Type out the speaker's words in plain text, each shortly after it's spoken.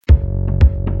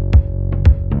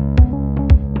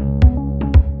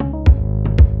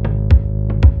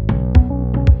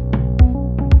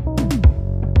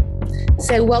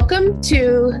say welcome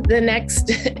to the next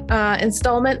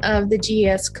installment of the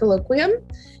GES Colloquium.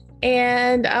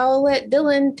 And I'll let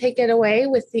Dylan take it away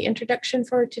with the introduction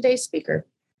for today's speaker.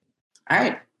 All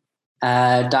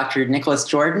right. Dr. Nicholas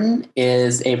Jordan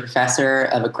is a professor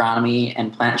of agronomy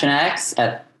and plant genetics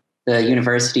at the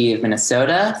University of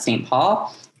Minnesota, St.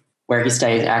 Paul, where he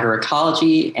studies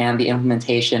agroecology and the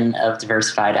implementation of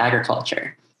diversified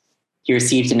agriculture. He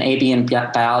received an AB in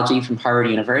biology from Harvard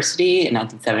University in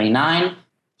 1979,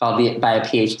 followed by a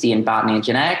PhD in botany and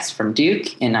genetics from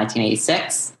Duke in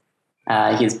 1986.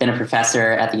 He has been a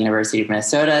professor at the University of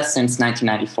Minnesota since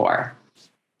 1994.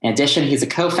 In addition, he's a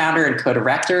co-founder and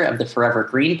co-director of the Forever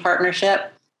Green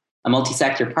Partnership, a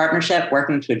multi-sector partnership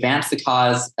working to advance the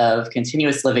cause of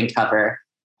continuous living cover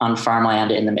on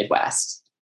farmland in the Midwest.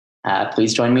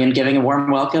 Please join me in giving a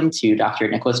warm welcome to Dr.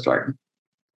 Nicholas Jordan.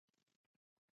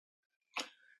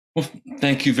 Well,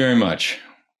 thank you very much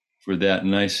for that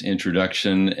nice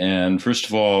introduction. And first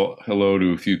of all, hello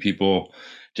to a few people.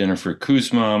 Jennifer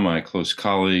Kuzma, my close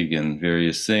colleague in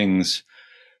various things.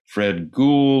 Fred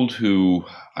Gould, who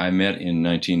I met in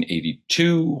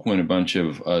 1982 when a bunch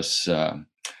of us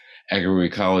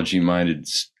agroecology-minded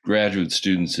graduate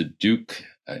students at Duke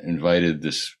invited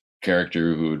this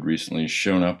character who had recently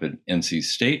shown up at NC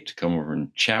State to come over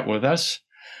and chat with us.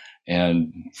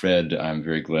 And Fred, I'm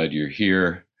very glad you're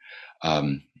here.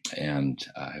 And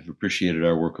I've appreciated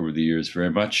our work over the years very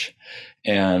much.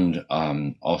 And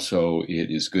also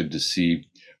it is good to see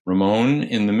Ramon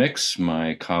in the mix,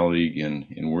 my colleague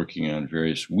in working on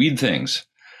various weed things.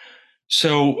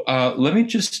 So let me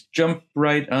just jump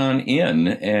right on in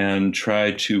and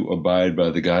try to abide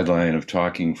by the guideline of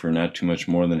talking for not too much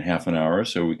more than half an hour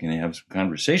so we can have some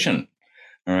conversation.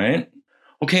 All right.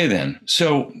 Okay, then.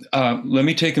 So let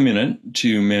me take a minute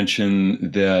to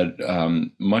mention that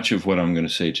much of what I'm going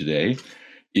to say today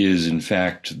is, in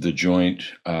fact, the joint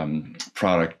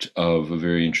product of a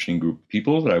very interesting group of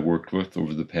people that I've worked with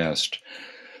over the past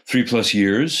 3+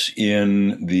 years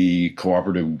in the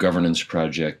cooperative governance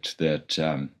project that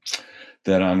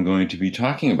I'm going to be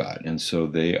talking about. And so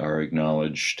they are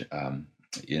acknowledged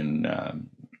in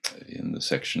the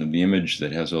section of the image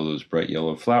that has all those bright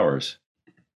yellow flowers.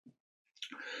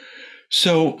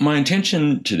 So my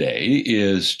intention today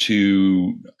is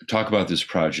to talk about this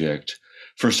project,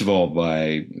 first of all,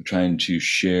 by trying to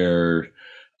share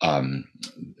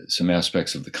some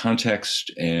aspects of the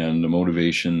context and the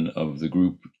motivation of the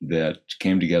group that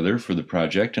came together for the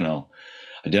project, and I'll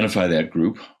identify that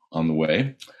group on the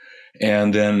way,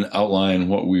 and then outline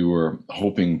what we were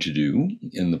hoping to do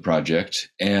in the project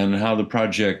and how the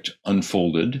project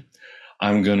unfolded.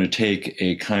 I'm going to take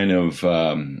a kind of,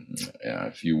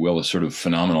 if you will, a sort of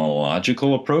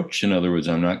phenomenological approach. In other words,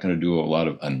 I'm not going to do a lot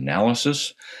of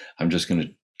analysis. I'm just going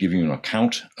to give you an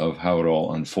account of how it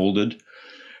all unfolded.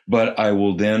 But I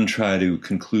will then try to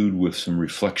conclude with some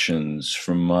reflections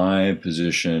from my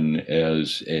position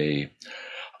as a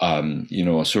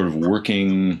sort of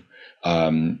working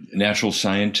natural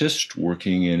scientist,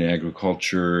 working in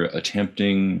agriculture,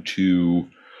 attempting to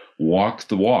walk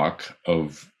the walk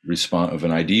of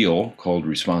an ideal called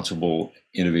responsible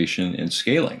innovation and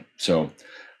scaling. So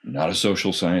I'm not a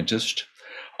social scientist.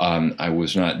 I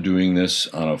was not doing this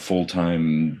on a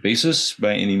full-time basis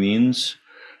by any means.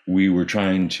 We were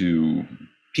trying to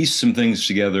piece some things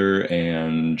together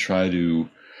and try to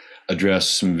address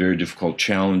some very difficult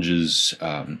challenges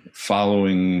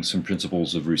following some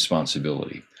principles of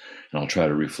responsibility. And I'll try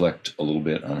to reflect a little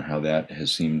bit on how that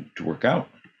has seemed to work out.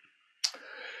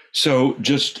 So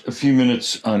just a few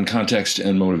minutes on context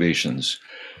and motivations.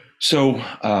 So,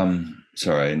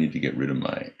 sorry, I need to get rid of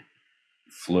my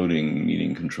floating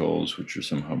meeting controls, which are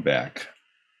somehow back.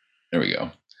 There we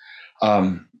go.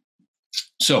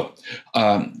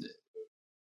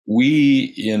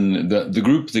 We in the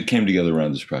group that came together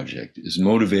around this project is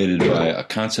motivated by a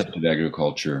concept of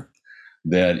agriculture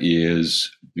that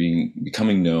is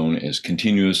becoming known as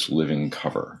continuous living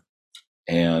cover.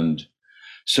 And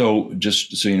so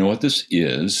just so you know what this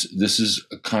is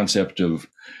a concept of,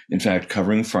 in fact,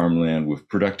 covering farmland with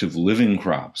productive living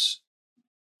crops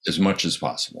as much as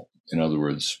possible. In other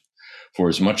words, for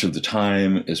as much of the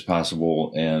time as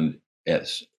possible and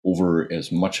over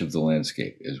as much of the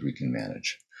landscape as we can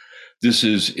manage. This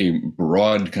is a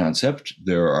broad concept.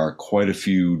 There are quite a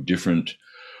few different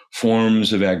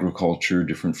forms of agriculture,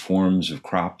 different forms of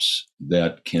crops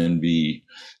that can be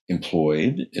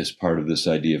employed as part of this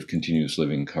idea of continuous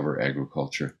living cover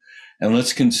agriculture. And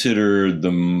let's consider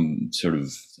the sort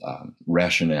of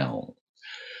rationale.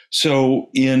 So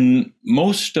in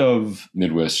most of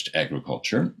Midwest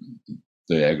agriculture,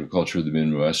 the agriculture of the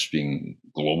Midwest being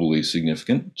globally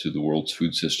significant to the world's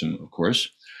food system, of course,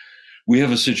 we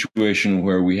have a situation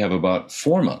where we have about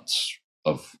 4 months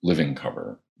of living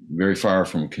cover, very far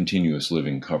from continuous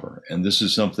living cover. And this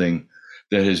is something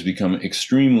that has become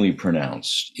extremely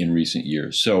pronounced in recent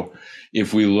years. So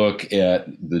if we look at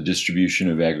the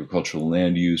distribution of agricultural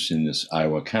land use in this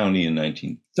Iowa County in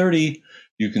 1930,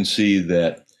 you can see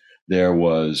that there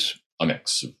was a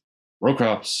mix of row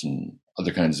crops and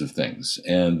other kinds of things,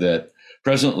 and that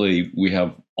presently we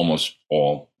have almost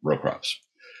all row crops.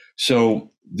 So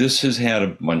this has had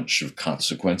a bunch of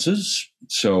consequences.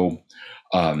 So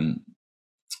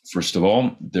first of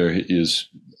all, there is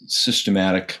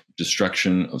systematic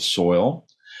destruction of soil,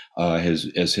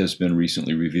 as has been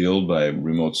recently revealed by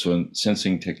remote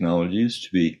sensing technologies to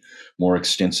be more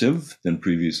extensive than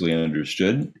previously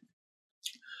understood.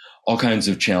 All kinds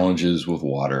of challenges with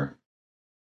water.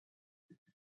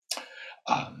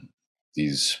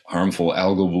 These harmful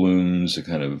algal blooms, a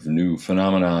kind of new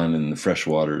phenomenon in the fresh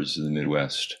waters of the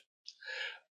Midwest.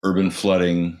 Urban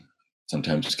flooding,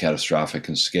 sometimes catastrophic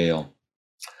in scale.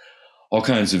 All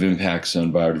kinds of impacts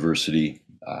on biodiversity.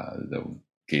 The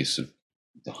case of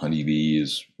the honeybee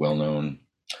is well known.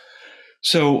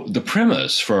 So the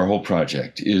premise for our whole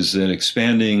project is that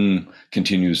expanding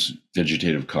continuous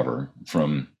vegetative cover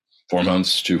from 4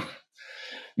 months to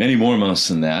many more months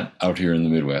than that out here in the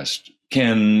Midwest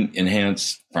can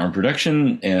enhance farm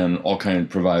production and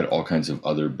provide all kinds of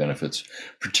other benefits,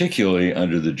 particularly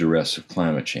under the duress of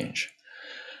climate change.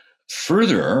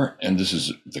 Further, and this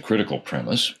is the critical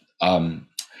premise,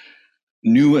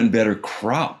 new and better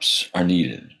crops are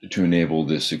needed to enable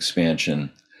this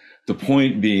expansion. The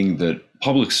point being that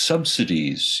public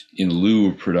subsidies in lieu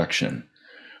of production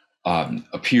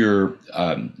appear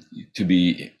to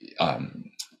be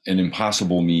an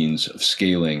impossible means of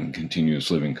scaling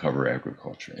continuous living cover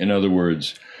agriculture. In other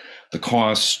words, the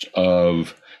cost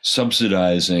of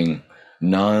subsidizing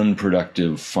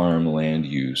non-productive farm land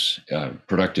use,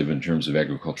 productive in terms of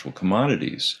agricultural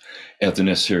commodities, at the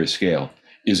necessary scale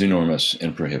is enormous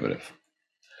and prohibitive.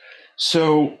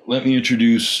 So let me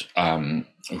introduce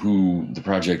who the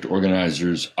project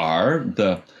organizers are.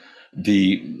 The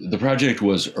project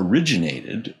was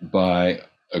originated by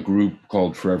a group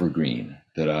called Forever Green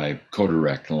that I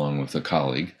co-direct along with a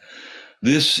colleague.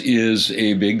 This is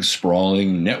a big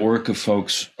sprawling network of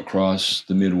folks across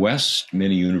the Midwest,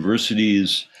 many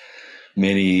universities,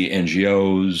 many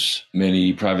NGOs,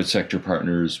 many private sector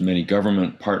partners, many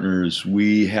government partners.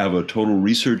 We have a total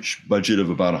research budget of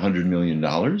about $100 million.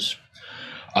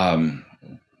 On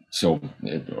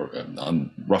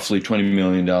roughly $20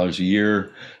 million a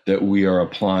year that we are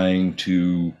applying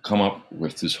to come up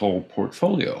with this whole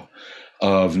portfolio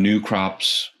of new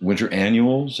crops, winter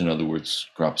annuals, in other words,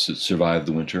 crops that survive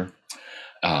the winter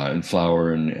and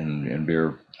flower and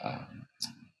bear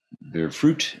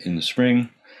fruit in the spring,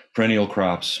 perennial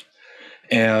crops.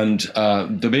 And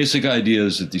the basic idea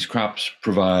is that these crops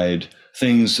provide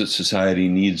things that society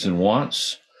needs and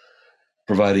wants,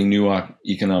 providing new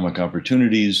economic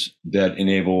opportunities that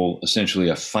enable essentially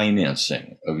a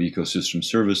financing of ecosystem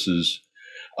services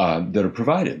that are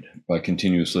provided by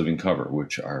continuous living cover,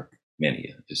 which are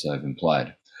many, as I've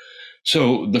implied.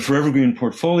 So the Forever Green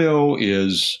portfolio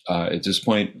is, at this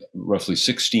point, roughly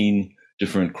 16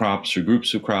 different crops or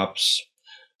groups of crops,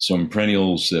 some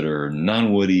perennials that are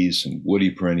non-woody, some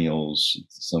woody perennials,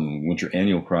 some winter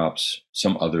annual crops,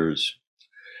 some others.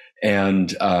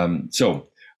 And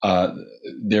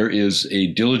there is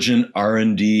a diligent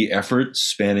R&D effort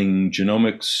spanning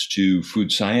genomics to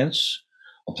food science,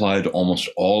 applied to almost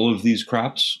all of these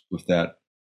crops with that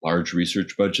large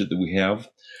research budget that we have.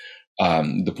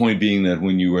 The point being that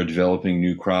when you are developing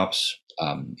new crops,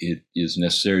 it is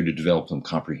necessary to develop them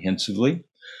comprehensively.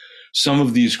 Some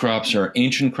of these crops are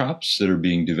ancient crops that are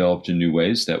being developed in new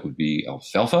ways. That would be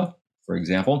alfalfa, for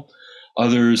example.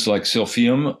 Others, like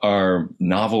silphium, are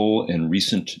novel and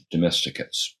recent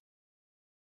domesticates.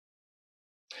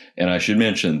 And I should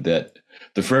mention that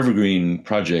the Forever Green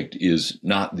project is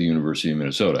not the University of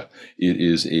Minnesota. It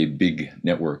is a big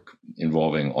network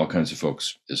involving all kinds of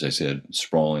folks, as I said,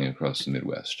 sprawling across the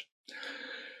Midwest.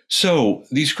 So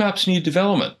these crops need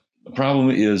development. The problem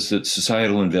is that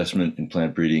societal investment in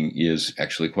plant breeding is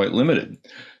actually quite limited.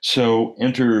 So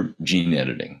enter gene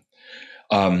editing.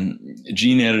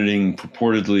 Gene editing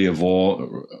purportedly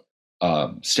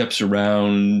steps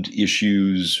around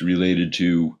issues related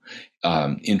to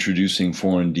introducing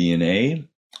foreign DNA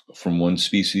from one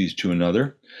species to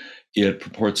another. It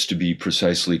purports to be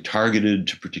precisely targeted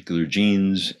to particular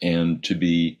genes and to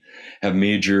have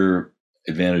major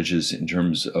advantages in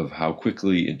terms of how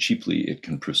quickly and cheaply it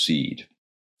can proceed.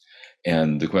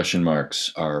 And the question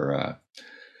marks are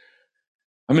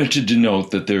meant to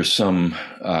denote that there's some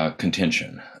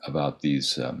contention about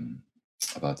these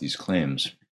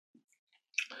claims.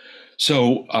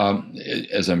 So,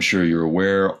 as I'm sure you're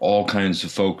aware, all kinds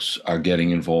of folks are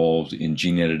getting involved in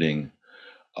gene editing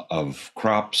of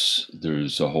crops.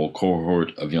 There's a whole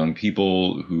cohort of young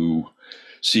people who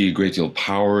see a great deal of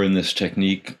power in this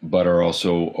technique, but are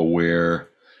also aware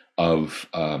of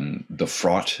the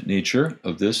fraught nature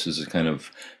of this as a kind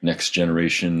of next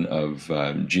generation of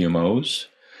GMOs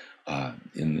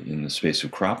in the space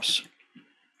of crops.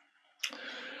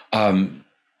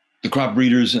 The crop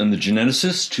breeders and the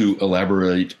geneticists, to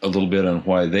elaborate a little bit on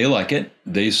why they like it,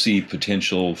 they see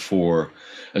potential for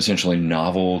essentially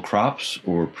novel crops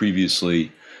or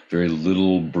previously very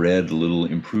little bred, little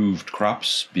improved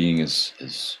crops being,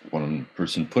 as one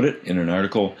person put it in an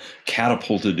article,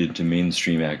 catapulted into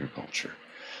mainstream agriculture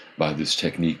by this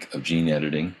technique of gene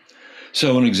editing.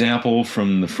 So an example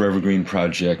from the Forever Green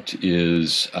project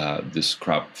is this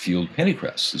crop field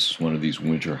pennycress. This is one of these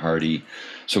winter hardy,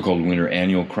 so-called winter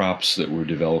annual crops that we're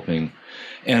developing.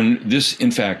 And this,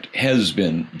 in fact, has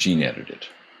been gene edited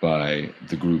by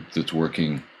the group that's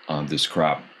working on this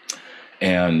crop.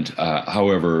 And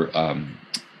however,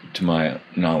 to my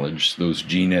knowledge, those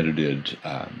gene edited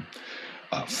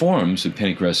forms of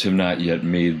pennycress have not yet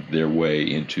made their way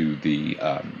into the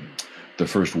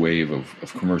first wave of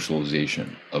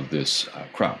commercialization of this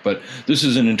crop. But this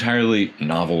is an entirely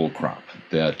novel crop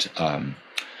that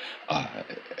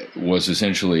was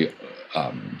essentially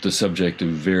the subject of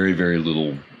very, very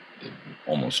little,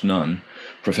 almost none,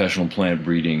 professional plant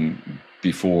breeding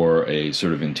before a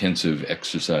sort of intensive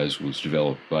exercise was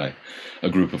developed by a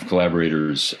group of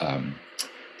collaborators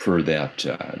per that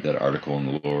article in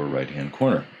the lower right-hand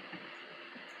corner.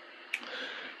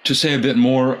 To say a bit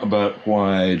more about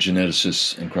why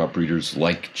geneticists and crop breeders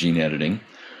like gene editing,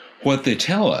 what they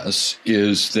tell us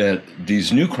is that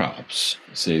these new crops,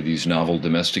 say these novel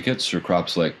domesticates or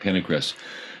crops like pennycress,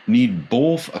 need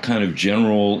both a kind of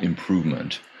general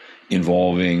improvement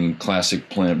involving classic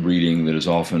plant breeding that is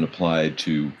often applied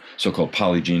to so-called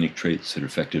polygenic traits that are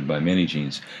affected by many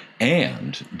genes,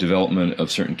 and development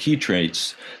of certain key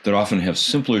traits that often have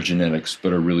simpler genetics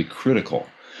but are really critical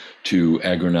to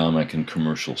agronomic and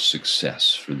commercial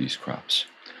success for these crops.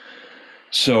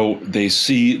 So they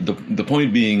see the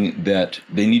point being that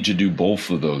they need to do both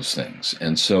of those things.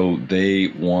 And so they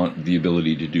want the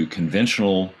ability to do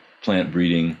conventional plant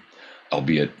breeding,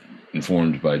 albeit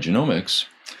informed by genomics,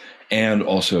 and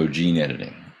also gene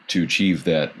editing to achieve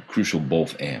that crucial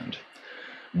both and.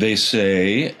 They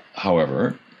say,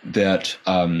 however, that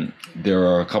there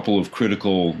are a couple of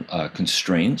critical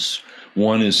constraints.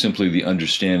 One is simply the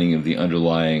understanding of the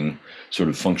underlying sort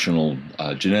of functional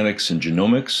genetics and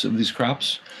genomics of these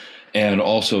crops, and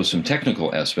also some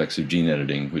technical aspects of gene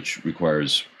editing, which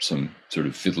requires some sort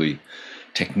of fiddly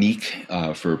technique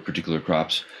for particular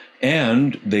crops.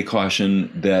 And they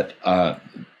caution that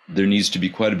there needs to be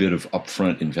quite a bit of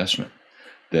upfront investment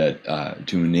that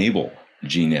to enable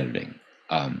gene editing.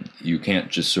 You can't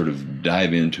just sort of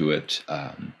dive into it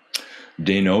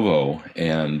de novo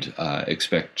and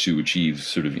expect to achieve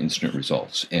sort of instant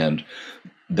results. And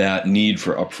that need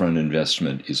for upfront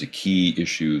investment is a key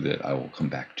issue that I will come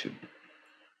back to.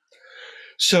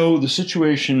 So the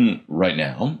situation right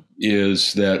now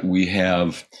is that we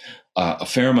have a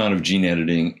fair amount of gene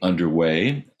editing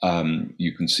underway.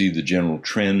 You can see the general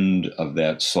trend of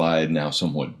that slide, now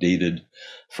somewhat dated,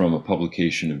 from a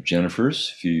publication of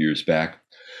Jennifer's a few years back.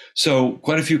 So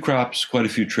quite a few crops, quite a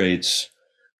few traits,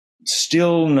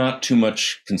 still not too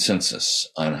much consensus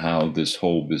on how this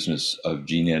whole business of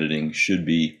gene editing should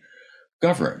be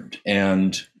governed.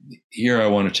 And here I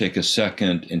want to take a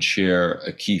second and share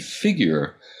a key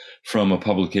figure from a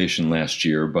publication last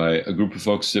year by a group of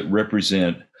folks that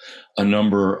represent a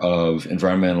number of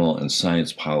environmental and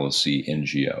science policy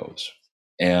NGOs.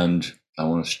 And I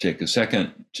want us to take a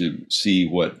second to see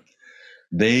what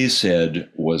they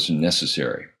said was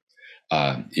necessary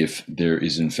if there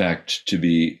is in fact to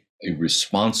be a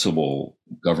responsible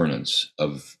governance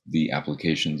of the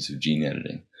applications of gene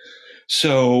editing.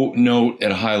 So note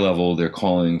at a high level, they're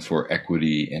calling for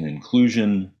equity and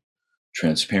inclusion,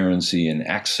 transparency and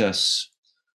access,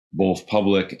 both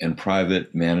public and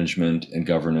private management and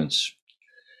governance.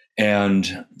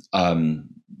 And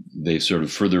they sort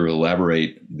of further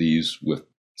elaborate these with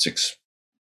 6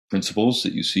 principles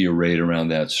that you see arrayed around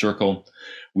that circle.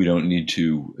 We don't need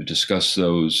to discuss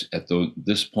those at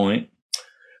this point,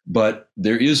 but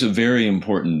there is a very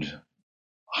important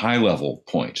high-level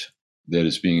point that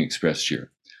is being expressed here.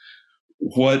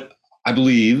 What I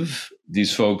believe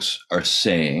these folks are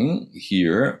saying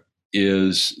here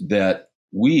is that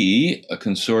we, a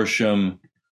consortium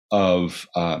of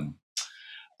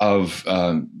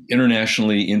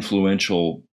internationally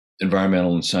influential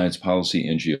environmental and science policy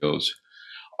NGOs,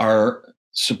 are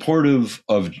supportive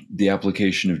of the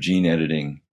application of gene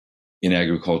editing in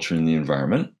agriculture and the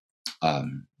environment.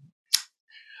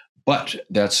 But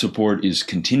that support is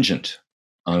contingent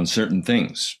on certain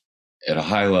things. At a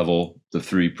high level, the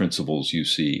three principles you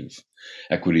see of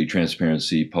equity,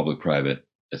 transparency, public-private,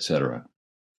 etc.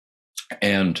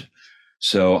 And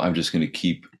so I'm just going to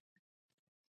keep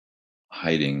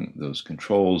hiding those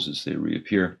controls as they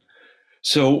reappear.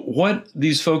 So what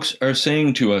these folks are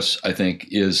saying to us, I think,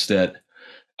 is that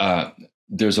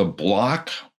there's a block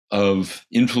of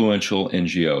influential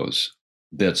NGOs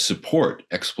that support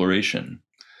exploration,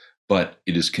 but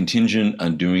it is contingent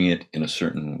on doing it in a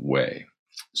certain way.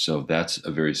 So that's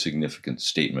a very significant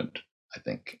statement, I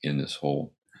think, in this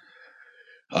whole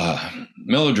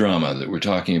melodrama that we're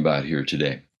talking about here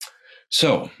today.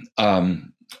 So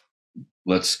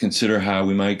let's consider how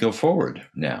we might go forward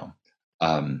now.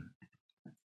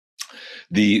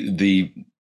 The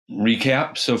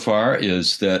recap so far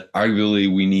is that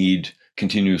arguably we need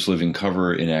continuous living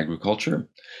cover in agriculture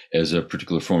as a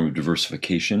particular form of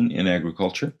diversification in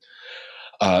agriculture.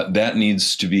 That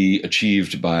needs to be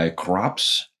achieved by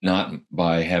crops, not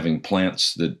by having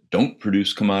plants that don't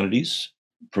produce commodities.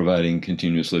 Providing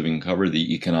continuous living cover,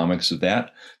 the economics of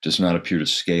that does not appear to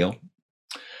scale.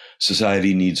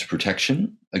 Society needs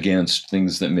protection against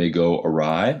things that may go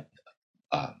awry,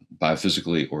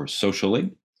 biophysically or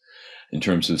socially, in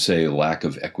terms of, say, lack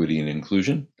of equity and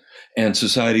inclusion. And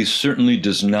society certainly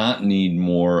does not need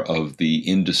more of the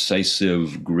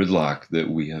indecisive gridlock that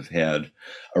we have had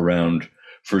around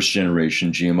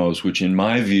first-generation GMOs, which in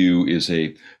my view is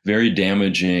a very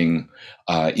damaging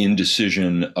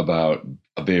indecision about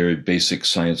a very basic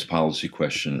science policy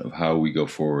question of how we go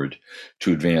forward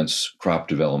to advance crop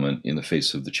development in the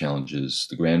face of the challenges,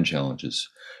 the grand challenges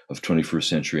of 21st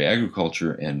century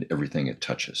agriculture and everything it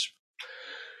touches.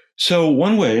 So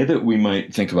one way that we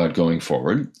might think about going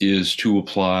forward is to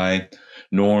apply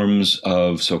norms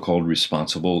of so-called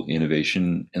responsible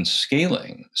innovation and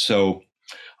scaling. So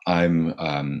I'm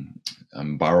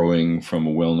borrowing from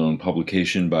a well-known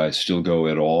publication by Stilgoe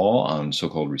et al. On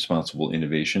so-called responsible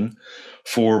innovation,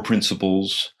 4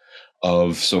 principles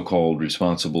of so-called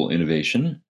responsible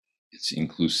innovation: its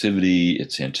inclusivity,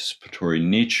 its anticipatory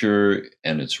nature,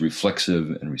 and its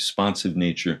reflexive and responsive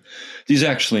nature. These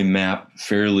actually map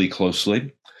fairly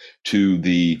closely to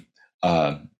the,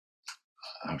 how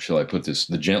shall I put this,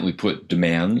 the gently put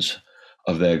demands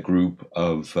of that group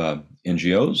of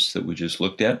NGOs that we just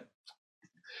looked at.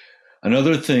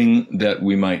 Another thing that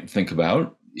we might think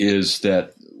about is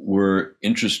that we're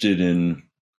interested in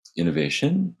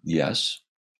innovation, yes,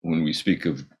 when we speak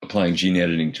of applying gene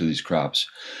editing to these crops.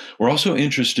 We're also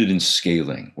interested in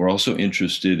scaling. We're also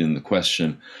interested in the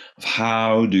question of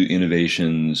how do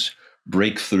innovations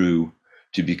break through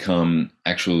to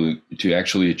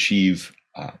actually achieve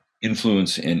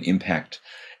influence and impact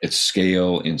at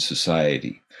scale in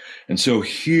society. And so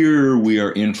here we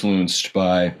are influenced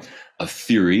by a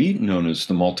theory known as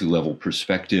the multi-level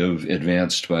perspective,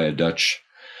 advanced by a Dutch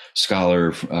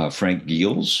scholar, Frank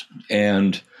Giels.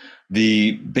 And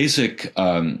the basic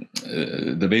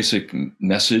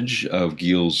message of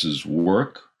Giels's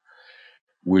work,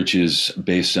 which is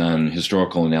based on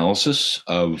historical analysis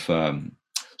of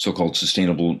so-called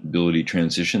sustainability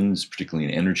transitions,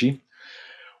 particularly in energy.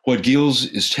 What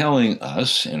Giels is telling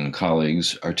us, and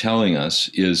colleagues are telling us,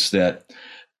 is that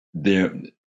their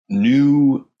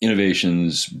new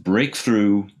innovations break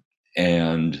through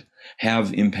and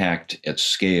have impact at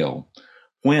scale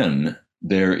when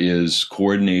there is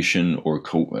coordination or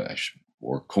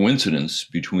coincidence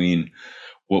between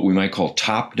what we might call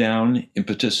top-down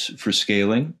impetus for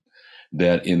scaling,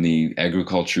 that in the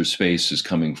agriculture space is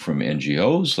coming from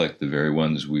NGOs, like the very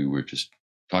ones we were just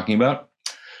talking about,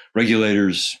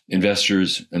 regulators,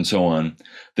 investors, and so on,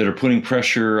 that are putting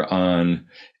pressure on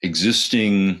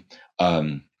existing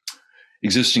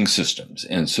systems.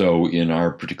 And so in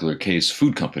our particular case,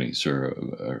 food companies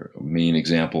are a main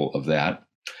example of that.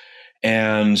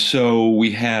 And so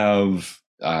we have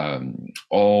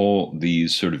all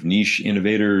these sort of niche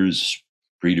innovators,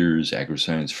 breeders,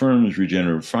 agriscience firms,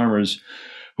 regenerative farmers,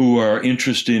 who are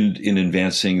interested in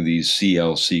advancing these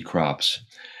CLC crops.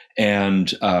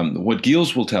 And what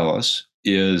Giels will tell us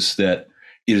is that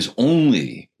it is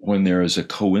only when there is a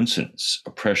coincidence,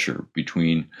 a pressure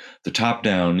between the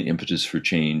top-down impetus for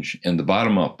change and the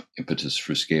bottom-up impetus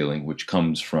for scaling, which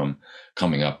comes from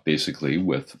coming up basically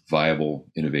with viable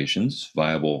innovations,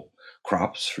 viable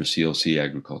crops for CLC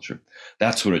agriculture.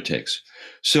 That's what it takes.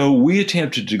 So we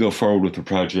attempted to go forward with a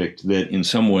project that in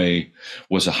some way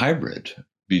was a hybrid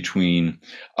between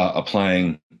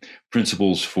applying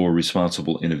principles for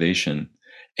responsible innovation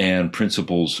and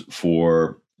principles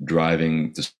for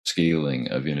driving the scaling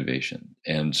of innovation.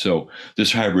 And so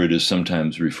this hybrid is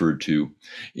sometimes referred to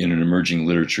in an emerging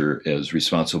literature as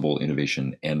responsible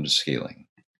innovation and scaling.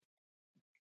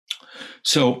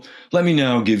 So let me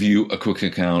now give you a quick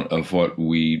account of what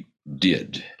we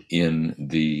did in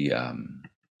the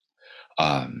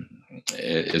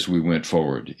as we went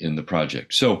forward in the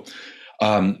project. So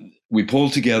we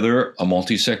pulled together a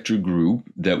multi-sector group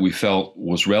that we felt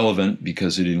was relevant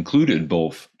because it included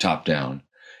both top-down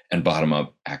and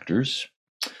bottom-up actors.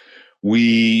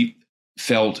 We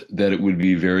felt that it would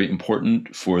be very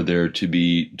important for there to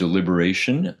be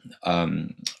deliberation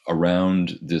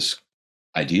around this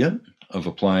idea of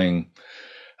applying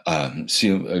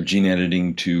gene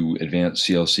editing to advance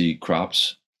CLC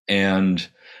crops. And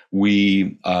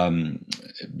we,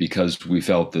 because we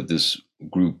felt that this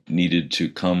group needed to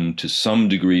come to some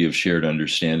degree of shared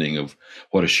understanding of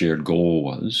what a shared goal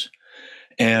was.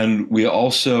 And we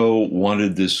also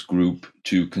wanted this group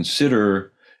to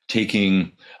consider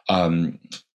taking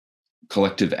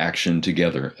collective action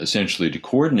together, essentially to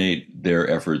coordinate their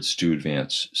efforts to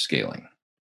advance scaling.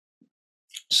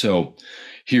 So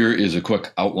here is a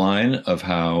quick outline of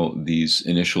how these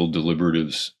initial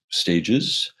deliberative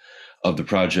stages of the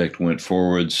project went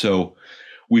forward. So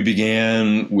we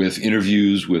began with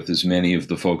interviews with as many of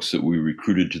the folks that we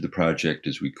recruited to the project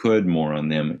as we could, more on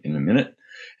them in a minute,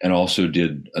 and also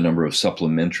did a number of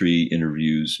supplementary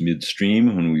interviews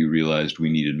midstream when we realized we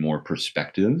needed more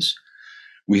perspectives.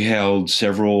 We held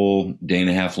several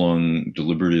day-and-a-half-long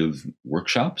deliberative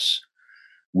workshops.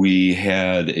 We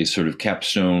had a sort of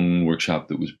capstone workshop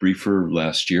that was briefer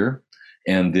last year,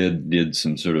 and did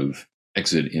some sort of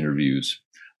exit interviews.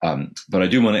 But I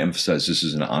do want to emphasize this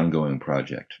is an ongoing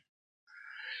project.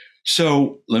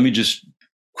 So let me just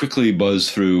quickly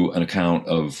buzz through an account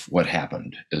of what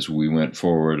happened as we went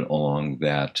forward along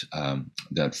that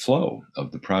flow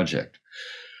of the project.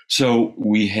 So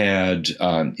we had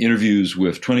interviews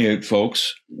with 28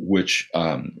 folks, which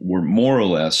were more or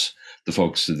less the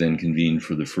folks that then convened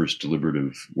for the first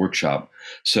deliberative workshop.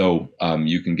 So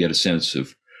you can get a sense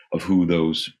of who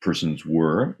those persons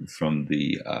were from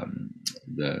the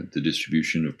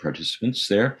distribution of participants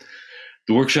there.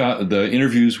 The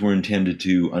interviews were intended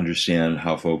to understand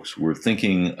how folks were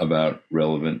thinking about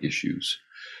relevant issues.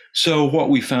 So what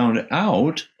we found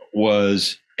out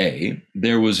was,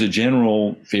 there was a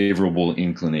general favorable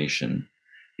inclination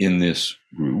in this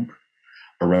group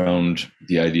around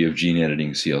the idea of gene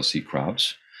editing CLC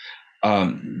crops.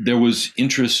 There was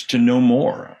interest to know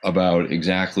more about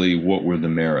exactly what were the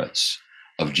merits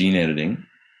of gene editing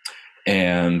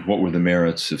and what were the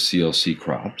merits of CLC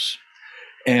crops.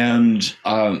 And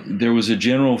there was a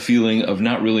general feeling of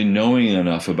not really knowing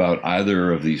enough about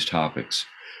either of these topics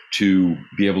to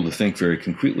be able to think very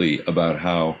concretely about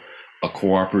how a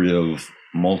cooperative,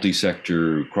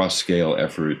 multi-sector, cross-scale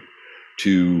effort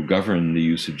to govern the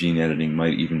use of gene editing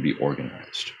might even be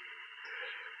organized.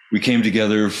 We came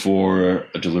together for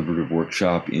a deliberative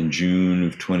workshop in June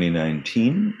of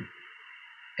 2019,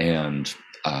 and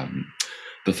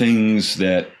the things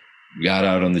that got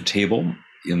out on the table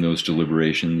in those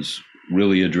deliberations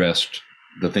really addressed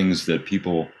the things that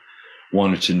people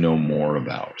wanted to know more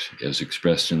about, as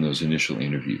expressed in those initial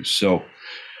interviews. So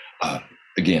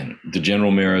again, the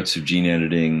general merits of gene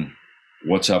editing,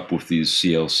 what's up with these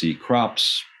CLC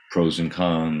crops, pros and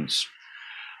cons,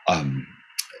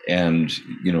 and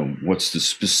what's the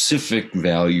specific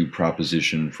value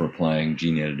proposition for applying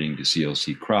gene editing to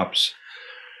CLC crops?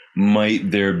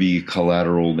 Might there be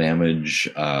collateral damage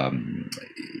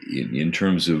in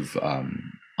terms of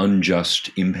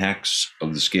unjust impacts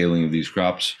of the scaling of these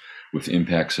crops, with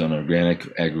impacts on organic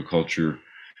agriculture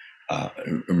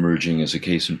emerging as a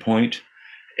case in point?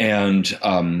 And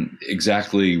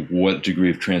exactly what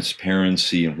degree of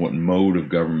transparency and what mode of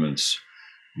governments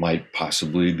might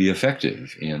possibly be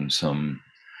effective in some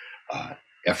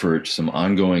effort, some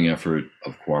ongoing effort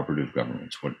of cooperative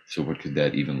governments. So what could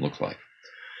that even look like?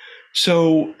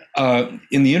 So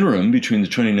in the interim between the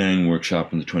 2019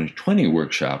 workshop and the 2020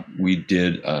 workshop, we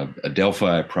did a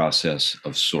Delphi process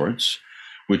of sorts,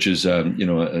 which is a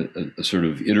sort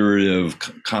of iterative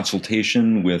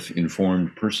consultation with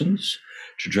informed persons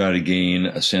to try to gain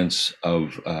a sense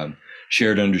of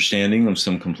shared understanding of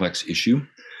some complex issue.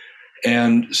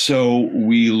 And so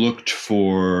we looked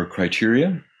for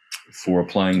criteria for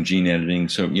applying gene editing.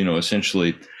 So,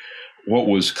 essentially what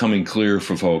was coming clear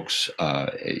for folks,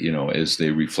 as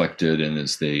they reflected and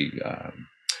as they,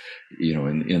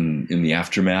 in the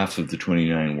aftermath of the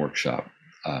 29 workshop,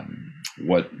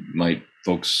 what might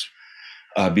folks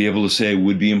be able to say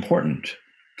would be important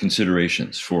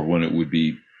considerations for when it would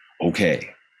be okay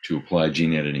to apply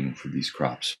gene editing for these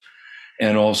crops.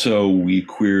 And also we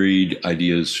queried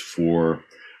ideas for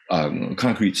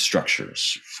concrete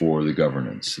structures for the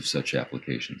governance of such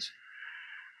applications.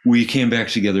 We came back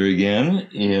together again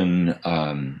in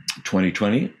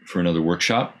 2020 for another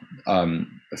workshop, a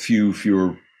few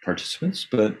fewer participants,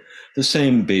 but the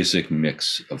same basic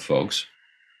mix of folks.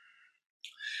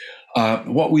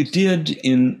 What we did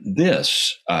in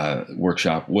this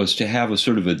workshop was to have a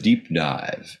sort of a deep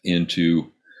dive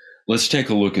into, let's take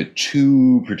a look at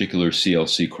two particular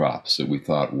CLC crops that we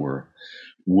thought were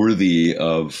worthy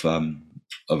of a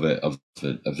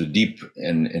deep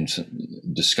and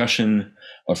discussion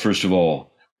of, first of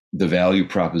all, the value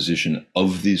proposition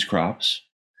of these crops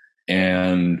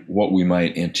and what we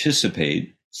might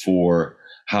anticipate for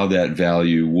how that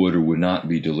value would or would not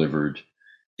be delivered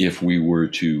if we were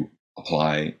to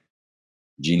apply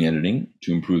gene editing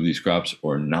to improve these crops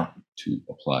or not to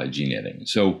apply gene editing.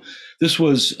 So this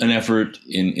was an effort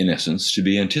in essence to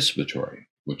be anticipatory,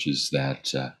 which is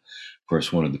that, of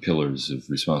course, one of the pillars of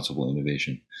responsible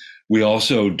innovation. We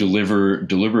also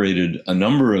deliberated a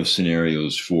number of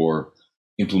scenarios for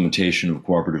implementation of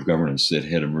cooperative governance that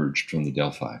had emerged from the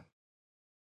Delphi.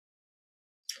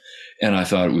 And I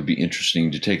thought it would be interesting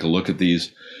to take a look at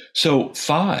these. So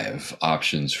 5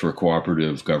 options for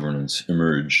cooperative governance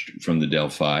emerged from the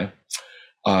Delphi.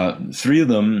 3 of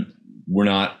them were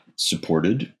not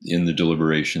supported in the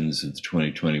deliberations of the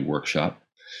 2020 workshop,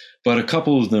 but a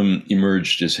couple of them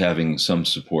emerged as having some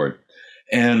support.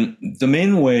 And the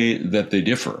main way that they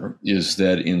differ is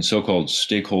that in so-called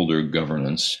stakeholder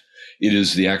governance, it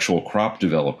is the actual crop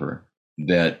developer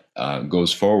that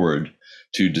goes forward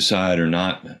to decide or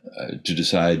not, to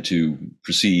decide to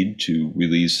proceed to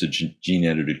release a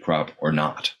gene-edited crop or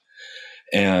not.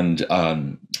 And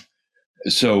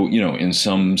so, in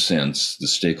some sense, the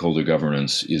stakeholder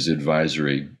governance is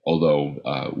advisory,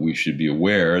 although we should be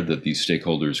aware that these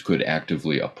stakeholders could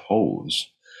actively oppose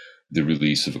the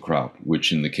release of a crop,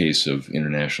 which in the case of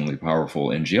internationally powerful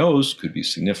NGOs could be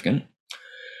significant.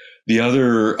 The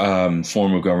other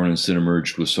form of governance that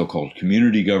emerged was so-called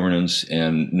community governance,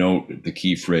 and note the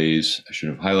key phrase, I should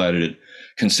have highlighted it,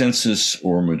 consensus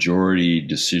or majority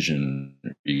decision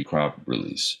crop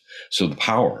release. So the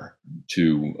power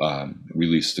to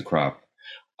release the crop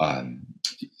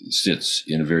sits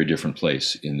in a very different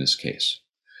place in this case.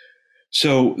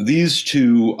 So these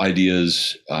two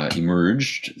ideas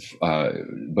emerged,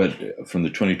 but from the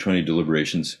 2020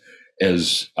 deliberations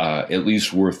as at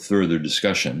least worth further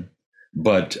discussion,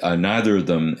 but neither of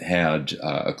them had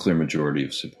a clear majority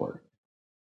of support.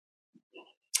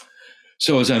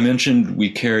 So as I mentioned,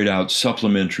 we carried out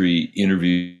supplementary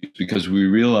interviews because we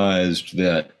realized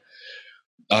that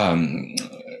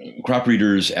crop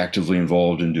breeders actively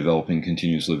involved in developing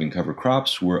continuous living cover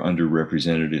crops were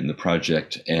underrepresented in the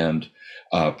project, and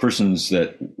persons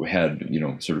that had,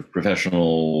 sort of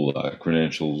professional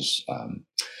credentials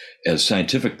as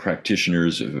scientific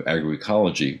practitioners of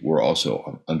agroecology were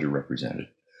also underrepresented.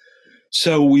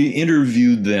 So we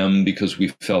interviewed them because we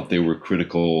felt they were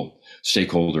critical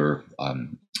stakeholder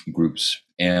groups.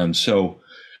 And so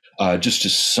just to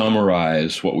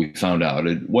summarize what we found out,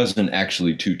 it wasn't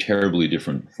actually too terribly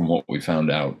different from what we found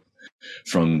out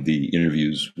from the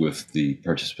interviews with the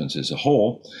participants as a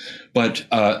whole. But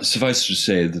suffice to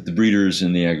say that the breeders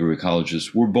and the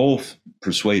agroecologists were both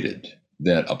persuaded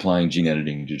that applying gene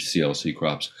editing to CLC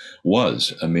crops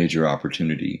was a major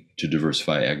opportunity to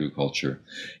diversify agriculture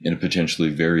in a potentially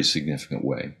very significant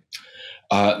way.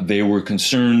 They were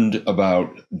concerned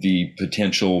about the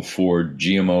potential for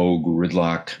GMO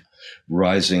gridlock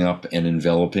rising up and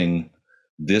enveloping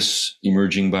this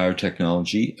emerging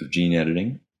biotechnology of gene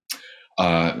editing.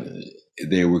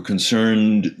 They were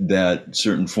concerned that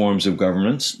certain forms of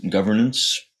governance,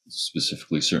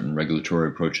 specifically certain regulatory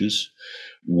approaches,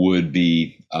 would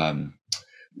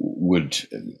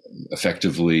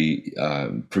effectively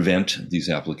prevent these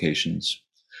applications.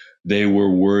 They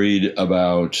were worried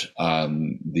about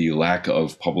the lack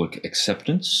of public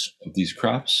acceptance of these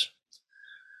crops.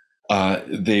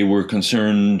 They were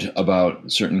concerned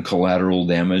about certain collateral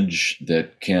damage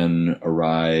that can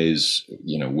arise,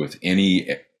 with any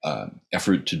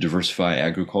effort to diversify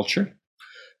agriculture.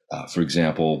 For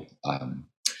example,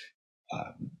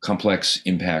 complex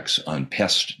impacts on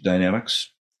pest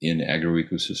dynamics in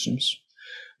agroecosystems.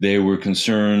 They were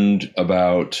concerned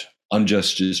about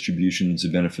unjust distributions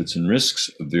of benefits and risks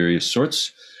of various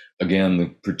sorts. Again, the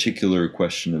particular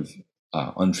question of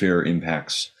unfair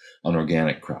impacts on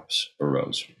organic crops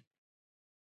arose.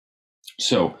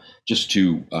 So just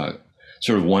to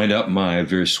sort of wind up my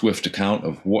very swift account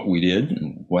of what we did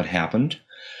and what happened.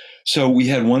 So we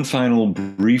had one final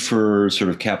briefer sort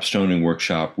of capstoning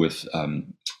workshop with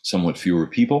somewhat fewer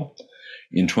people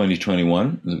in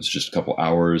 2021. It was just a couple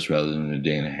hours rather than a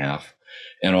day and a half.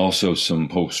 And also some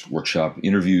post-workshop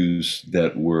interviews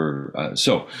that were,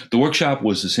 so the workshop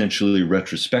was essentially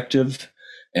retrospective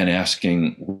and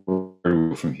asking where do we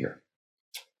go from here.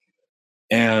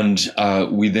 And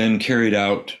we then carried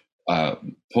out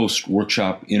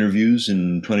post-workshop interviews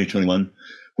in 2021,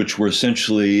 which were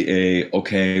essentially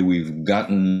okay, we've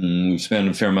spent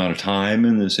a fair amount of time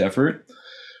in this effort.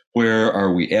 Where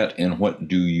are we at and what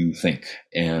do you think?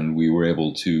 And we were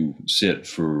able to sit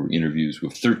for interviews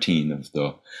with 13 of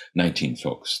the 19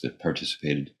 folks that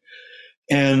participated.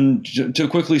 And to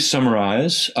quickly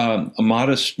summarize, a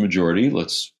modest majority,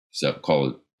 let's call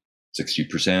it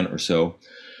 60% or so,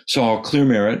 saw clear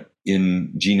merit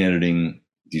in gene editing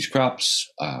these crops.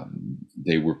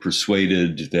 They were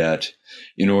persuaded that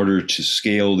in order to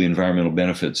scale the environmental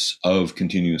benefits of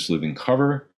continuous living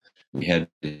cover, we had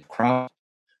to crop.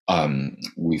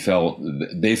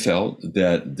 They felt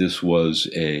that this was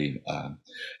a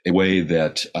way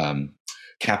that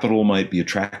capital might be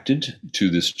attracted to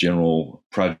this general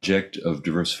project of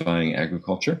diversifying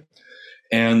agriculture.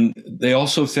 And they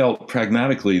also felt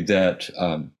pragmatically that,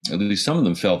 at least some of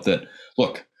them felt that,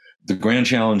 look, the grand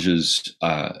challenges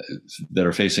that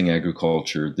are facing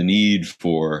agriculture, the need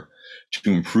to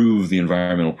improve the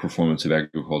environmental performance of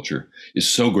agriculture is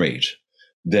so great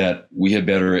that we had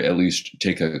better at least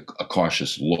take a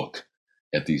cautious look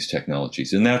at these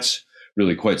technologies. And that's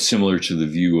really quite similar to the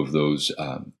view of those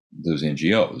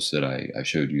NGOs that I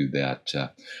showed you that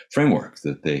framework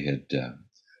that they had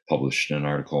published an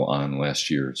article on last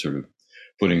year, sort of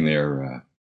making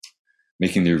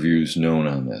their views known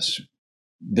on this.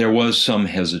 There was some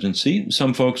hesitancy.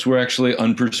 Some folks were actually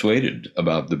unpersuaded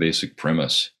about the basic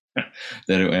premise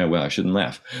that, I shouldn't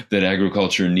laugh, that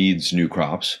agriculture needs new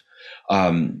crops.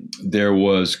 There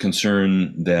was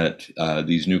concern that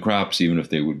these new crops, even if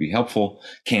they would be helpful,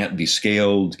 can't be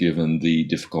scaled given the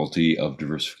difficulty of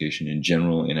diversification in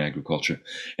general in agriculture.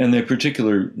 And they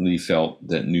particularly felt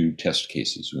that new test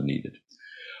cases were needed.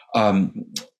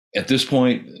 At this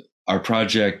point, our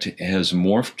project has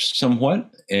morphed somewhat,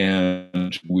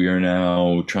 and we are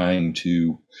now trying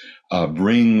to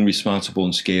bring responsible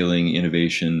and scaling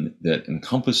innovation that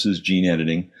encompasses gene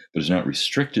editing, but is not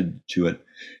restricted to it,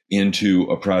 into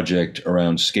a project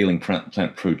around scaling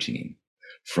plant protein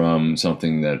from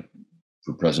something that,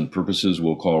 for present purposes,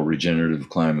 we'll call regenerative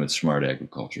climate smart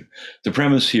agriculture. The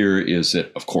premise here is that,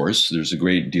 of course, there's a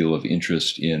great deal of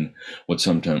interest in what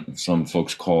some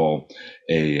folks call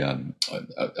a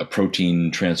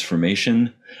protein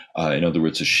transformation. In other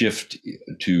words, a shift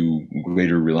to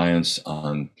greater reliance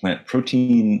on plant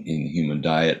protein in the human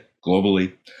diet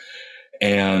globally.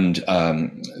 And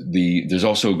there's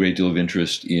also a great deal of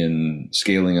interest in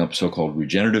scaling up so-called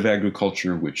regenerative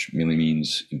agriculture, which mainly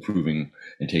means improving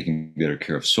and taking better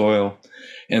care of soil.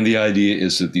 And the idea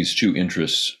is that these two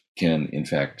interests can, in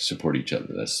fact, support each other.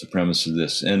 That's the premise of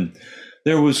this. And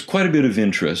there was quite a bit of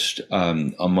interest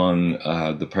among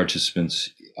the participants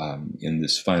in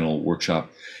this final workshop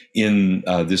in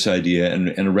this idea and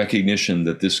a recognition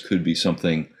that this could be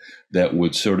something that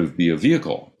would sort of be a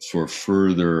vehicle for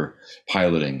further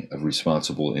piloting of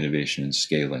responsible innovation and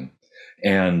scaling.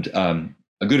 And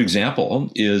a good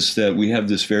example is that we have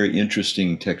this very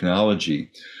interesting technology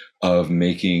of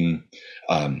making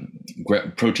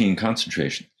protein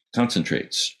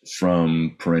concentrates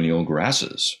from perennial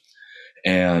grasses.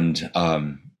 And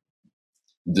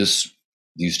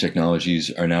these technologies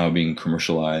are now being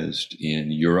commercialized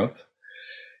in Europe.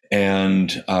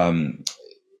 And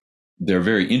they're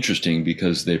very interesting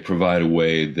because they provide a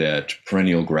way that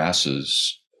perennial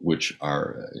grasses, which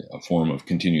are a form of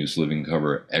continuous living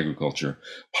cover agriculture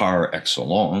par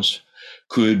excellence,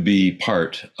 could be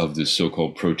part of this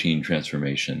so-called protein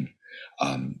transformation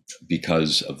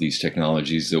because of these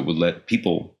technologies that would let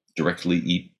people directly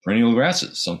eat perennial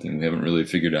grasses, something we haven't really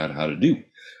figured out how to do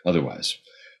otherwise.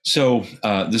 So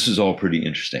this is all pretty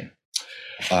interesting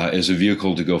as a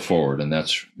vehicle to go forward, and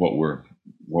that's what we're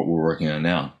working on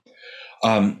now.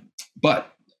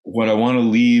 But what I want to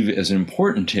leave as an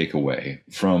important takeaway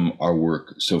from our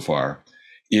work so far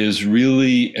is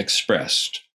really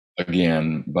expressed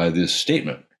again by this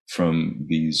statement from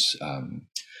these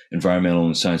environmental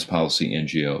and science policy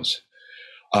NGOs.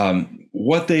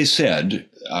 What they said,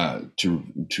 to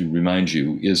remind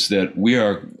you, is that we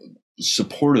are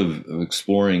supportive of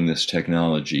exploring this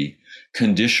technology,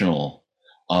 conditional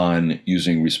on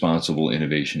using responsible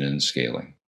innovation and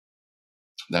scaling.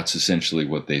 That's essentially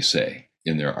what they say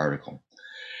in their article.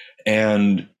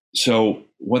 And so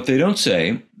what they don't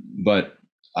say, but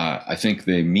I think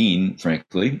they mean,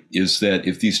 frankly, is that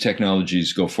if these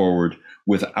technologies go forward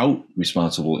without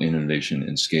responsible innovation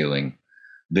and scaling,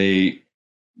 they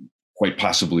quite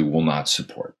possibly will not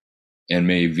support and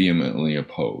may vehemently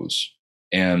oppose.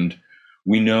 And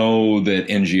we know that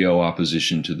NGO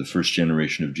opposition to the first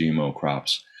generation of GMO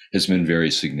crops has been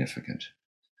very significant,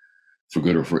 for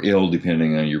good or for ill,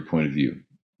 depending on your point of view.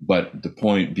 But the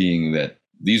point being that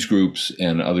these groups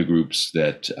and other groups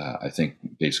that I think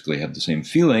basically have the same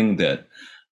feeling, that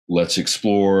let's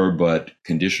explore, but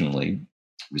conditionally,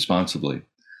 responsibly,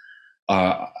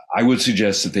 I would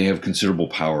suggest that they have considerable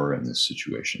power in this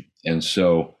situation. And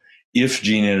so if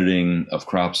gene editing of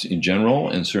crops in general,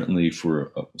 and certainly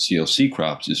for CLC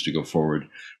crops, is to go forward,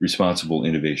 responsible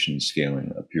innovation and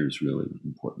scaling appears really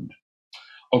important.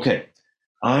 Okay,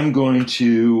 I'm going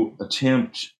to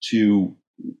attempt to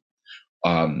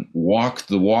walk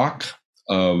the walk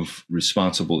of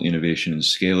responsible innovation and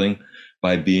scaling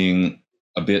by being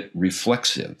a bit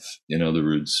reflexive. In other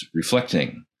words,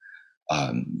 reflecting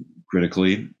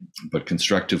critically, but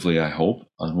constructively, I hope,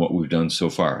 on what we've done so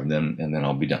far. And then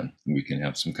I'll be done. And we can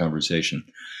have some conversation.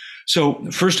 So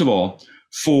first of all,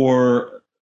 for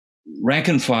rank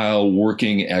and file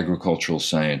working agricultural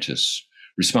scientists,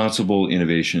 responsible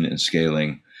innovation and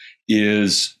scaling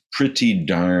is pretty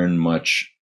darn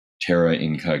much terra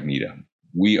incognita.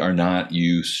 We are not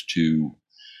used to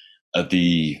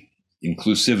the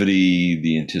inclusivity,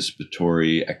 the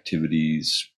anticipatory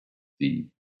activities, the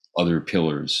other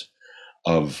pillars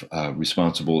of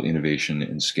responsible innovation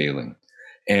and scaling.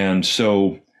 And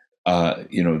so,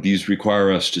 these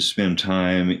require us to spend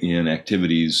time in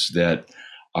activities that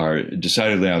are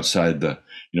decidedly outside the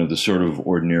sort of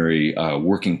ordinary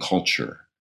working culture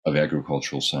of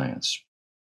agricultural science.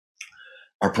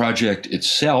 Our project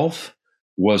itself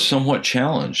was somewhat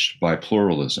challenged by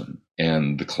pluralism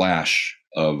and the clash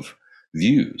of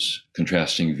views,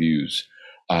 contrasting views.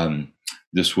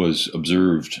 This was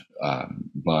observed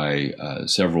by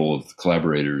several of the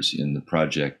collaborators in the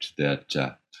project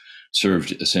that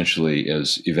served essentially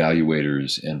as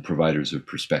evaluators and providers of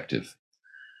perspective.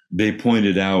 They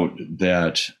pointed out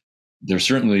that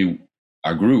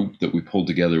our group that we pulled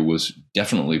together was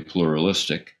definitely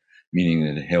pluralistic, meaning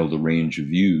that it held a range of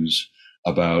views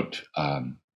about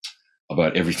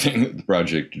everything that the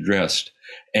project addressed,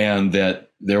 and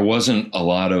that there wasn't a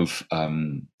lot of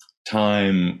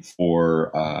time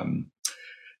for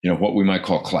what we might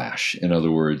call clash. In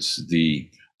other words, the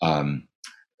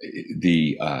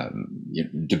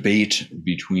debate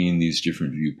between these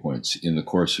different viewpoints in the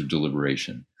course of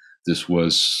deliberation. This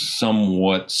was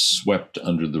somewhat swept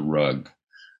under the rug,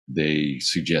 they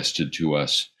suggested to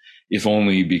us, if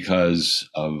only because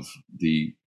of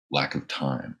the lack of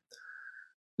time.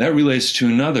 That relates to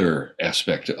another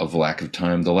aspect of lack of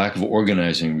time, the lack of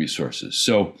organizing resources.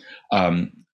 So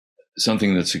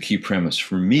something that's a key premise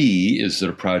for me is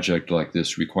that a project like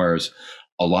this requires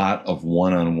a lot of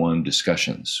one-on-one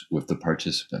discussions with the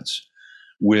participants.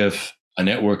 With a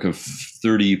network of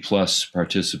 30 plus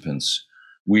participants,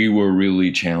 we were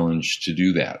really challenged to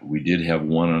do that. We did have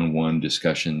one-on-one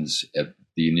discussions at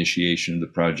the initiation of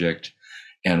the project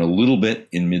and a little bit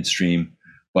in midstream,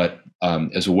 but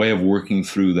as a way of working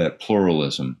through that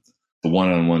pluralism, the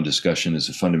one-on-one discussion is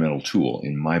a fundamental tool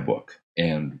in my book,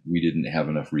 and we didn't have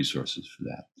enough resources for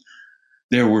that.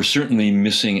 There were certainly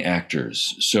missing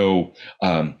actors. So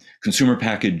consumer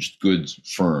packaged goods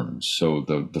firms, so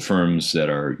the firms that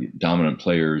are dominant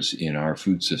players in our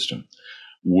food system,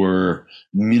 were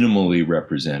minimally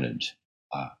represented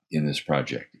in this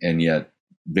project, and yet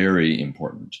very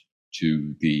important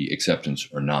to the acceptance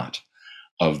or not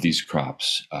of these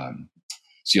crops,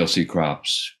 CLC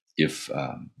crops, if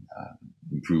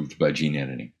improved by gene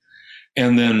editing.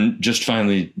 And then just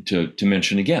finally to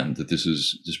mention again that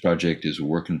this project is a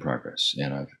work in progress,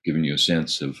 and I've given you a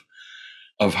sense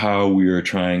of how we are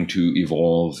trying to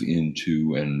evolve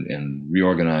into and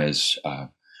reorganize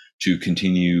to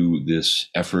continue this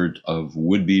effort of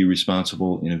would-be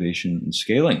responsible innovation and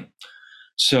scaling.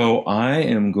 So I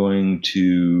am going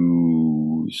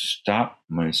to stop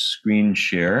my screen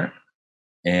share,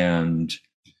 and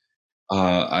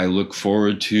I look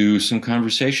forward to some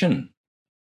conversation.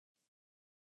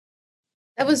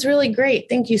 That was really great.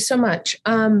 Thank you so much.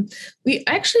 We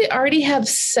actually already have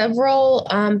several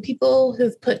people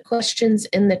who've put questions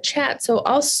in the chat, so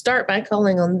I'll start by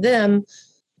calling on them.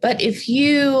 But if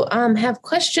you have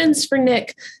questions for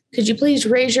Nick, could you please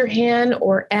raise your hand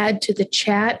or add to the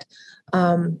chat?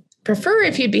 Prefer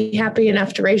if you'd be happy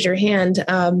enough to raise your hand,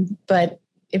 but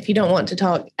if you don't want to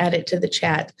talk, add it to the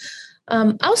chat.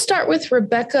 I'll start with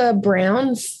Rebecca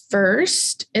Brown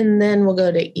first, and then we'll go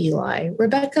to Eli.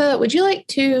 Rebecca, would you like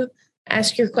to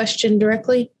ask your question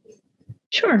directly?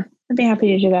 Sure, I'd be happy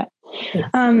to do that.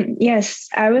 Yes,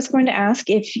 I was going to ask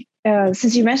if,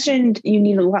 since you mentioned you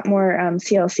need a lot more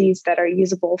CLCs that are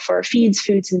usable for feeds,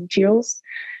 foods, and fuels,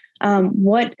 how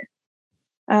much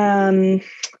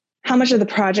of the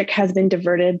project has been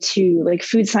diverted to like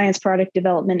food science product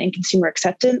development and consumer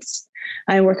acceptance?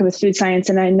 I'm working with food science,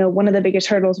 and I know one of the biggest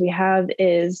hurdles we have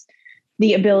is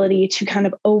the ability to kind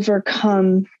of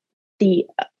overcome the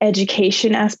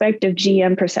education aspect of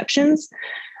GM perceptions.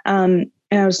 And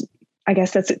I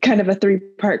guess that's kind of a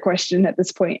three-part question at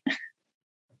this point.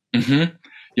 Mm-hmm.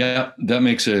 Yeah, that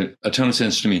makes a ton of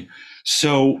sense to me.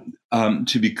 So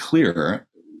to be clear,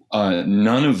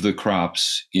 none of the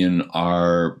crops in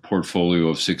our portfolio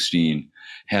of 16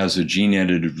 has a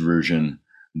gene-edited version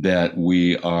that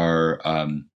we are,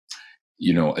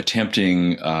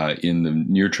 attempting in the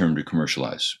near term to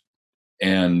commercialize.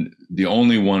 And the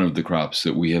only one of the crops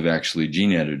that we have actually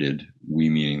gene-edited, we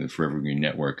meaning the Forever Green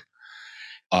Network,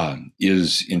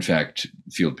 is in fact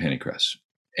field pennycress.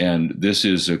 And this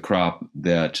is a crop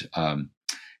that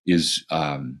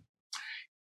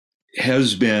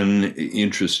has been,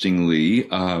 interestingly,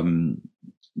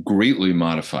 greatly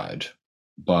modified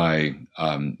by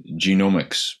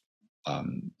genomics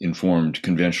informed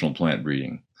conventional plant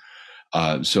breeding,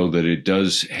 so that it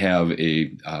does have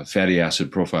a fatty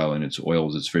acid profile in its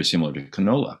oils that's very similar to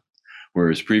canola,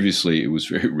 whereas previously it was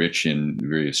very rich in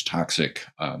various toxic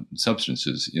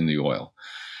substances in the oil.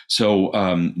 So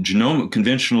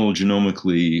conventional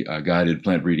genomically guided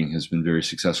plant breeding has been very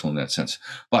successful in that sense.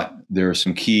 But there are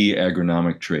some key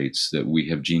agronomic traits that we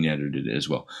have gene edited as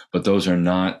well. But those are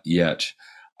not yet,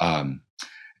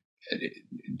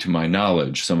 to my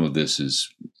knowledge, some of this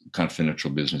is confidential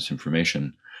business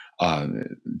information.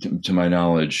 To my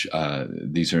knowledge,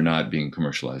 these are not being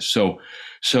commercialized. So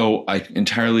I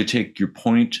entirely take your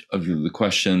point of the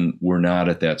question. We're not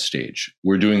at that stage.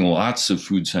 We're doing lots of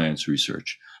food science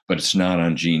research, but it's not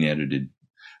on gene edited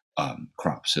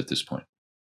crops at this point.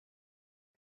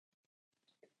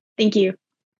 Thank you.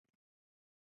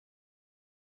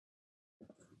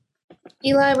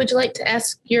 Eli, would you like to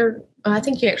ask your, I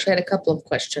think you actually had a couple of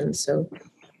questions, so.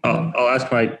 I'll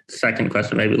ask my second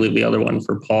question, maybe leave the other one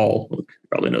for Paul, who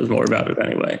probably knows more about it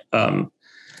anyway.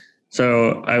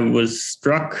 So I was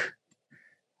struck,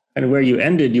 and where you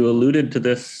ended, you alluded to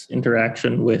this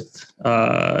interaction with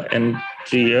NGOs,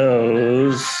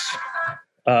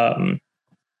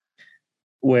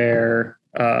 where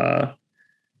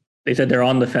they said they're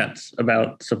on the fence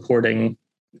about supporting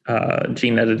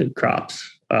gene-edited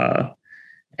crops.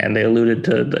 And they alluded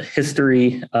to the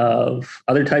history of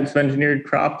other types of engineered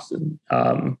crops,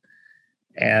 and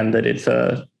that it's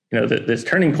this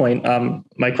turning point.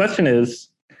 My question is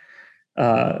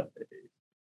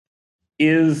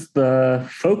the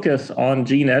focus on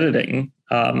gene editing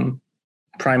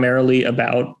primarily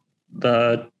about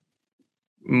the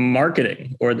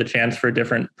marketing or the chance for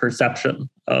different perception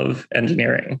of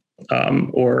engineering,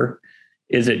 or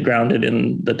is it grounded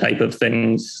in the type of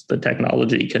things the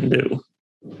technology can do?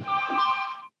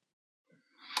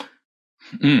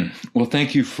 Well,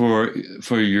 thank you for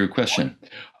your question.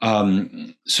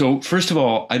 So first of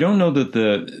all, I don't know that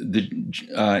the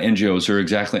NGOs are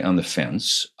exactly on the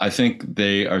fence. I think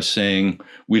they are saying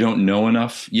we don't know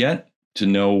enough yet to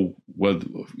know whether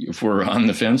if we're on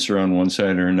the fence or on one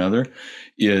side or another.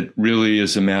 It really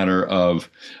is a matter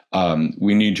of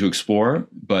we need to explore,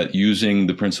 but using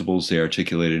the principles they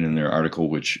articulated in their article,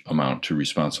 which amount to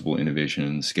responsible innovation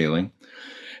and scaling.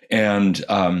 And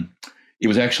it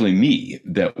was actually me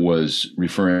that was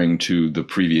referring to the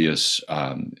previous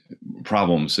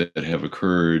problems that have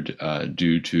occurred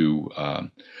due to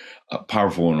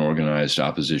powerful and organized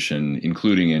opposition,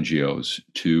 including NGOs,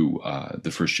 to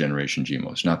the first generation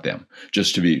GMOs, not them.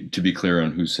 Just to be clear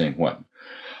on who's saying what.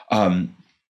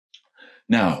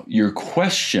 Now, your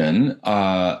question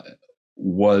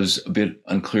was a bit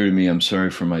unclear to me. I'm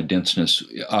sorry for my denseness.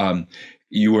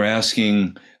 You were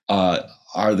asking,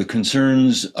 are the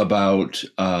concerns about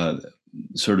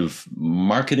sort of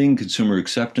marketing, consumer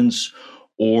acceptance,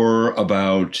 or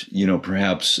about,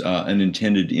 perhaps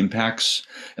unintended impacts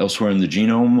elsewhere in the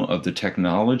genome of the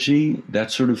technology, that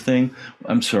sort of thing?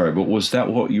 I'm sorry, but was that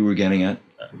what you were getting at?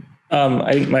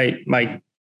 I think my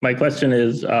question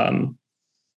is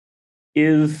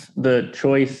the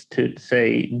choice to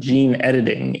say gene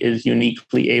editing is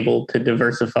uniquely able to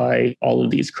diversify all of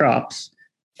these crops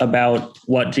about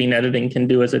what gene editing can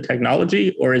do as a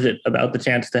technology, or is it about the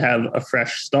chance to have a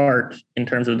fresh start in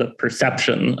terms of the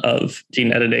perception of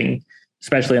gene editing,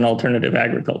 especially in alternative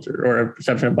agriculture, or a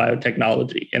perception of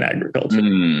biotechnology in agriculture?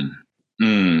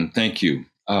 Thank you.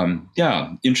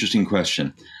 Interesting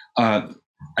question.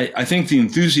 I think the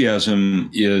enthusiasm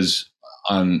is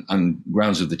on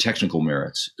grounds of the technical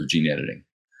merits of gene editing.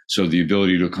 So the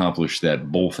ability to accomplish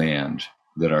that both and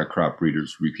that our crop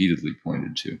breeders repeatedly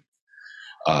pointed to.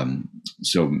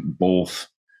 So both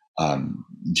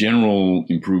general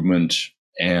improvement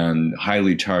and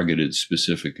highly targeted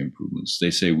specific improvements.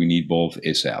 They say we need both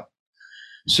ASAP.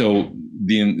 So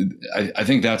I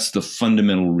think that's the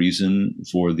fundamental reason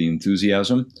for the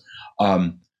enthusiasm.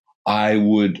 I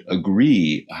would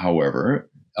agree, however,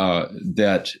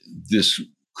 that this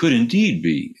could indeed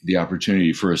be the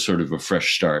opportunity for a sort of a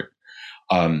fresh start.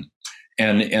 And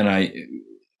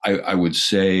I would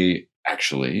say,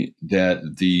 actually, that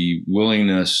the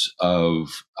willingness of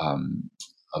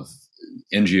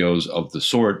NGOs of the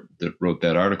sort that wrote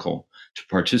that article to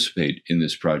participate in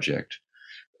this project,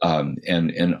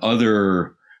 and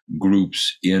other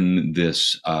groups in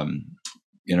this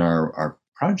in our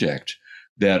project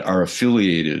that are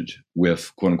affiliated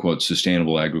with "quote unquote"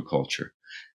 sustainable agriculture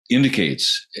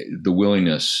indicates the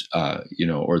willingness,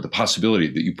 or the possibility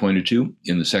that you pointed to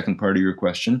in the second part of your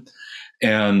question.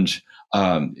 And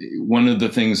one of the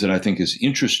things that I think is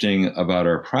interesting about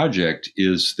our project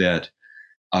is that,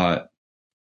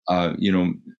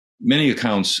 many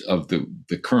accounts of the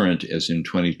current, as in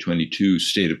 2022,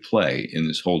 state of play in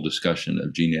this whole discussion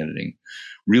of gene editing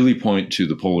really point to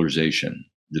the polarization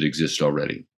that exists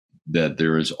already, that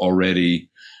there is already,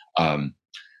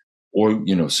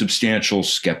 substantial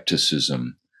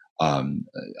skepticism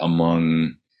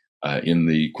among in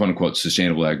the "quote unquote"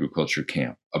 sustainable agriculture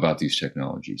camp about these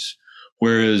technologies.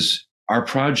 Whereas our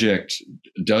project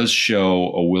does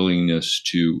show a willingness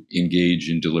to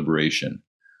engage in deliberation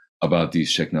about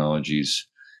these technologies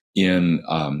in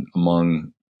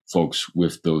among folks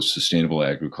with those sustainable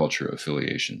agriculture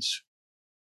affiliations.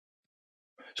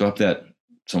 So I hope that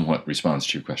somewhat responds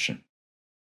to your question.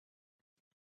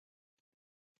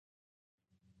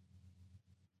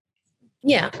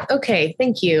 Yeah. Okay.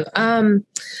 Thank you.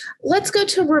 Let's go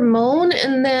to Ramon,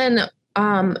 and then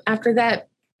after that,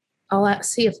 I'll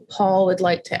see if Paul would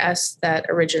like to ask that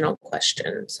original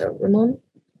question. So, Ramon.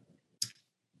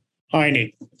 Hi,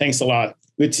 Nick. Thanks a lot.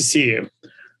 Good to see you.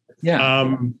 Yeah.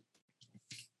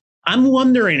 I'm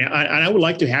wondering, and I would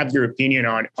like to have your opinion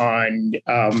on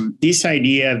this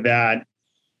idea that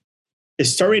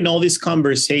starting all these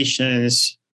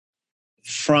conversations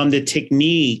from the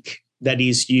technique that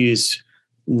is used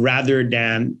rather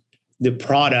than the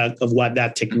product of what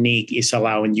that technique is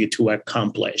allowing you to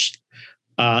accomplish.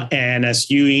 And as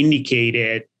you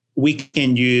indicated, we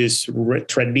can use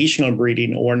traditional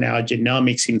breeding or now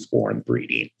genomics-informed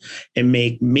breeding and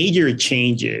make major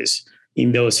changes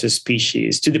in those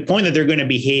species to the point that they're going to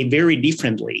behave very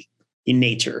differently in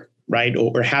nature, right?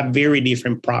 Or have very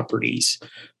different properties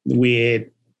with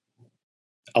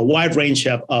a wide range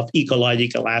of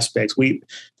ecological aspects. For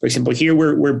example, here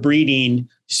we're breeding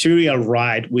cereal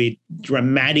rye with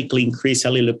dramatically increased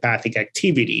allelopathic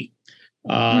activity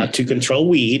to control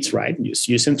weeds, right? Just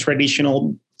using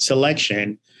traditional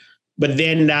selection, but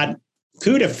then that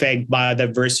could affect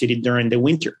biodiversity during the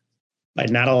winter by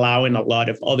not allowing a lot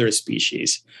of other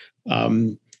species.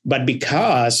 But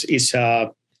because it's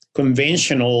a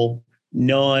conventional,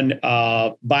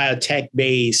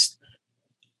 non-biotech-based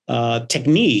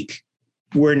technique,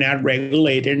 we're not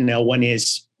regulated. No one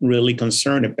is really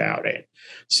concerned about it.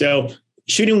 So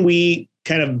shouldn't we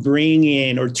kind of bring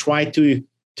in or try to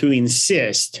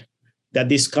insist that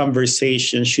this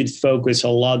conversation should focus a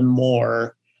lot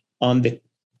more on the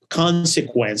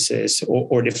consequences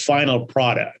or the final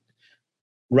product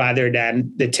rather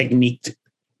than the technique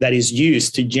that is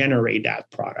used to generate that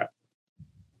product?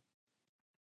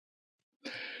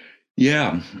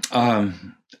 Yeah,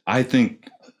 I think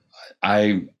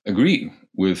I agree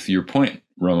with your point,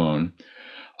 Ramon.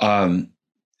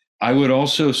 I would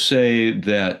also say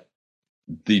that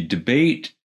the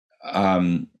debate,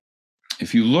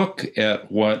 if you look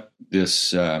at what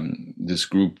this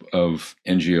group of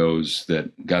NGOs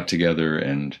that got together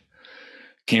and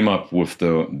came up with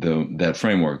that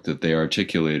framework that they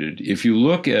articulated. If you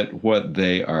look at what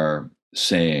they are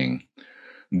saying,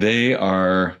 they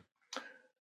are,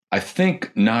 I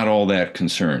think, not all that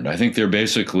concerned. I think they're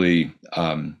basically,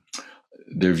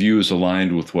 their view is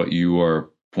aligned with what you are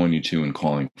pointing to and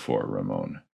calling for,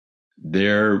 Ramon.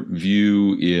 Their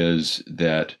view is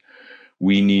that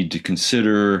we need to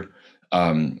consider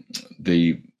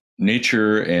the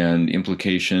nature and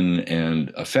implication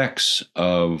and effects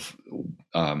of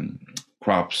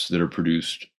crops that are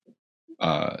produced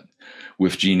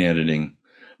with gene editing,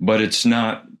 but it's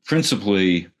not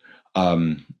principally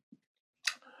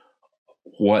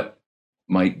what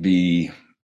might be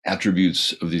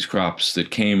attributes of these crops that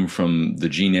came from the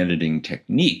gene editing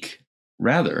technique.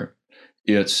 Rather,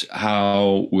 it's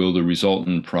how will the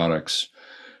resultant products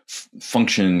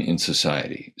function in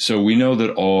society. So we know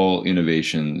that all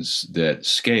innovations that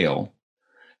scale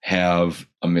have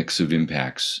a mix of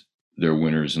impacts. They're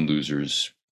winners and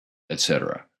losers,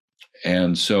 etc.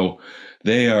 And so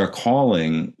they are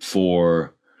calling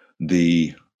for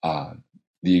the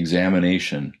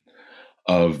examination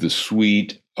of the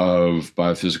suite of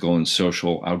biophysical and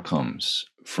social outcomes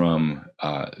from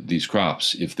these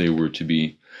crops if they were to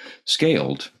be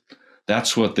scaled.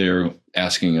 That's what they're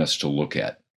asking us to look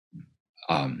at.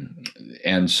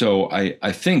 And so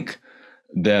I think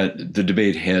that the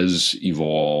debate has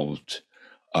evolved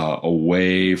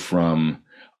away from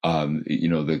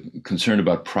the concern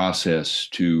about process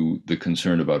to the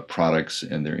concern about products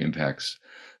and their impacts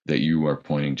that you are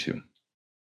pointing to.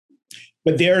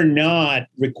 But they're not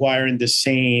requiring the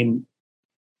same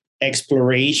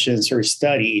explorations or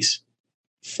studies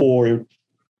for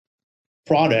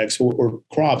products or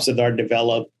crops that are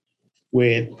developed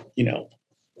with,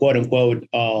 quote unquote,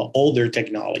 older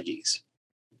technologies.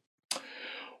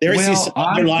 There's this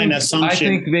underlying assumption. I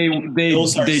think they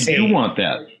do want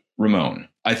that, Ramon.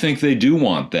 I think they do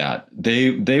want that.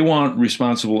 They want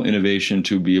responsible innovation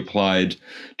to be applied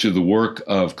to the work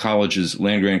of colleges,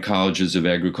 land-grant colleges of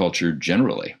agriculture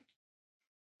generally,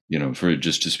 for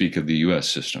just to speak of the U.S.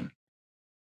 system,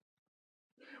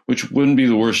 which wouldn't be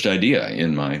the worst idea,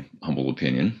 in my humble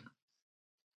opinion.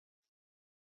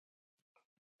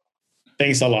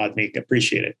 Thanks a lot, Nick.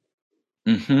 Appreciate it.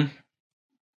 Mm-hmm.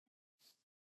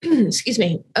 Excuse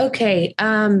me. Okay.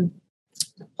 Paul,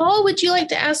 would you like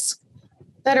to ask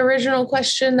that original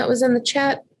question that was in the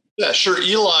chat? Yeah, sure.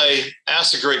 Eli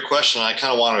asked a great question. I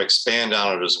kind of want to expand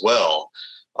on it as well.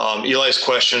 Eli's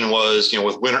question was,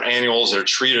 with winter annuals that are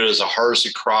treated as a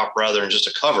harvested crop rather than just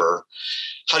a cover,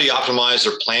 how do you optimize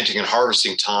their planting and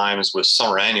harvesting times with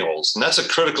summer annuals? And that's a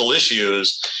critical issue.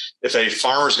 Is if a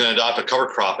farmer is going to adopt a cover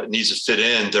crop, it needs to fit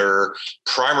in their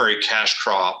primary cash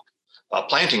crop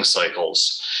planting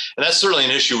cycles. And that's certainly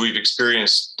an issue we've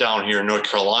experienced down here in North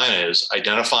Carolina, is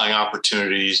identifying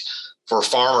opportunities for a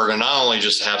farmer to not only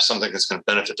just have something that's going to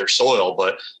benefit their soil,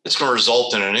 but it's going to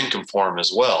result in an income for them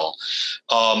as well.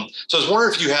 So I was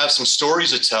wondering if you have some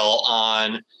stories to tell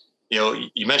on,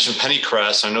 you mentioned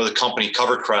pennycress. I know the company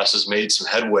CoverCress has made some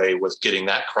headway with getting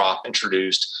that crop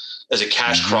introduced as a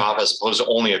cash crop as opposed to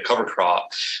only a cover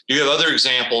crop. Do you have other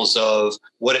examples of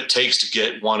what it takes to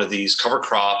get one of these cover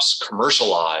crops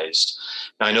commercialized?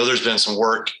 Now, I know there's been some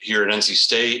work here at NC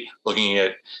State looking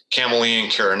at camellia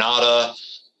and carinata.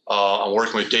 I'm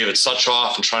working with David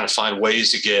Suchoff and trying to find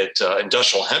ways to get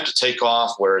industrial hemp to take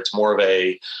off where it's more of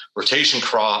a rotation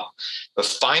crop. But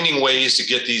finding ways to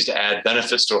get these to add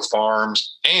benefits to a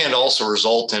farms and also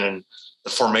result in the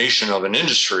formation of an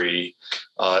industry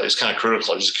is kind of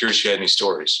critical. I'm just curious if you had any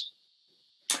stories.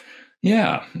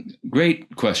 Yeah,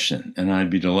 great question. And I'd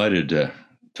be delighted to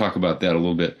talk about that a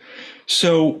little bit.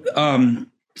 So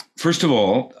first of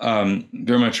all,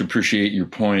 very much appreciate your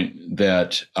point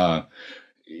that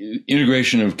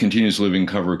integration of continuous living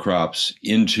cover crops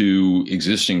into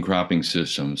existing cropping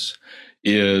systems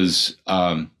is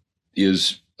a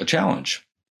challenge.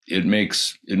 It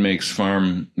makes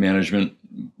farm management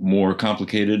more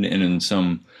complicated and in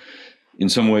some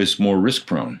ways more risk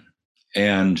prone.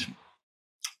 And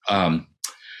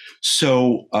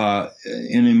so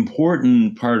an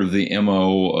important part of the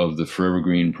MO of the Forever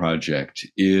Green project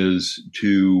is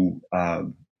to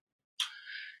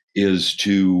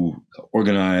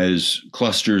organize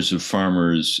clusters of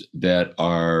farmers that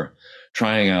are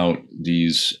trying out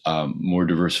these more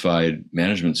diversified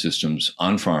management systems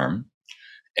on farm.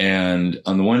 And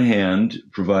on the one hand,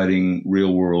 providing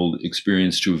real world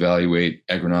experience to evaluate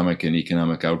agronomic and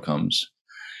economic outcomes.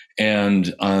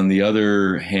 And on the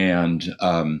other hand,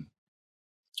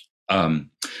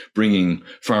 bringing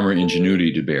farmer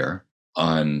ingenuity to bear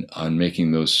on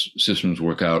making those systems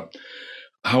work out.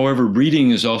 However, breeding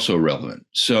is also relevant.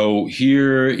 So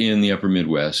here in the upper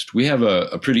Midwest, we have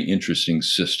a pretty interesting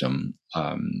system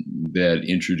that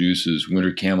introduces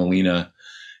winter camelina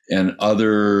and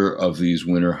other of these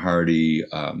winter hardy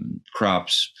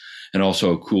crops, and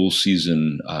also cool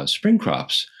season spring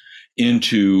crops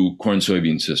into corn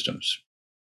soybean systems.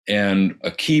 And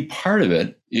a key part of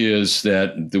it is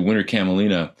that the winter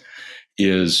camelina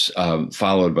is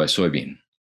followed by soybean.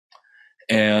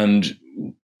 And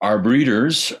our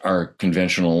breeders, our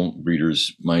conventional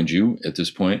breeders, mind you, at this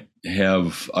point,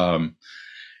 have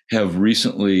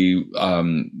recently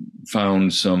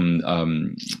found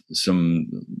some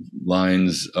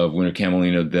lines of winter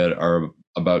camelina that are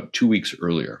about 2 weeks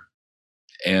earlier,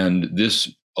 and this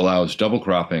allows double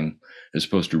cropping as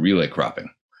opposed to relay cropping,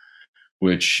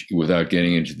 which, without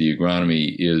getting into the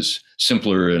agronomy, is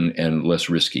simpler and less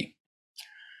risky.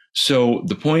 So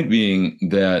the point being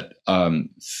that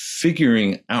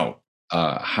figuring out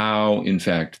how, in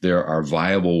fact, there are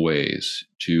viable ways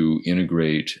to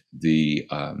integrate these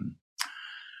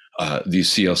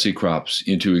CLC crops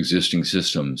into existing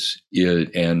systems,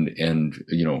 and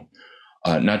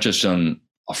not just on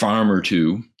a farm or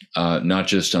two, not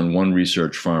just on one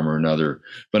research farm or another,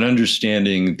 but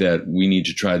understanding that we need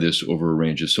to try this over a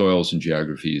range of soils and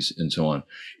geographies and so on,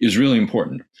 is really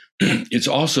important. It's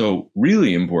also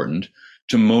really important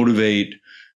to motivate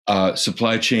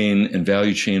supply chain and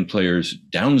value chain players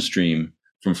downstream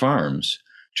from farms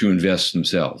to invest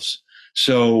themselves.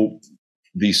 So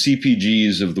the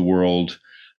CPGs of the world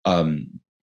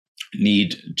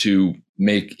need to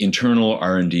make internal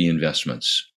R&D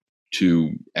investments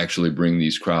to actually bring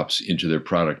these crops into their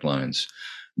product lines.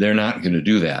 They're not going to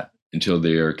do that until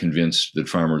they are convinced that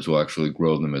farmers will actually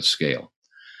grow them at scale.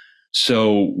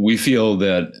 So we feel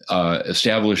that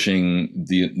establishing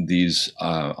these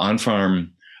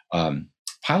on-farm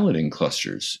piloting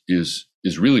clusters is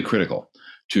really critical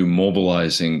to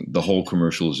mobilizing the whole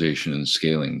commercialization and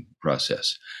scaling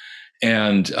process.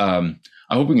 And I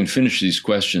hope we can finish these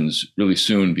questions really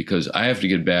soon, because I have to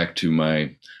get back to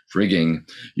my frigging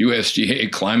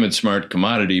USDA Climate Smart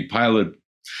Commodity Pilot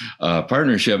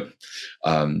Partnership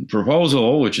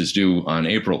proposal, which is due on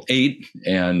April 8th,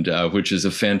 and which is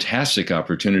a fantastic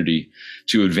opportunity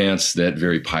to advance that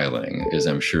very piloting, as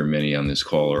I'm sure many on this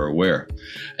call are aware.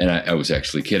 And I was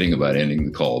actually kidding about ending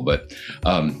the call, but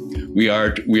we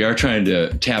are trying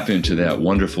to tap into that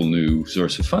wonderful new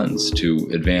source of funds to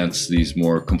advance these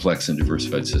more complex and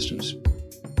diversified systems.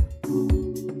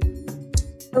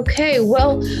 Okay,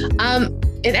 well,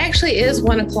 it actually is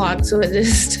 1 o'clock, so it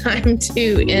is time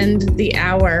to end the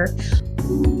hour.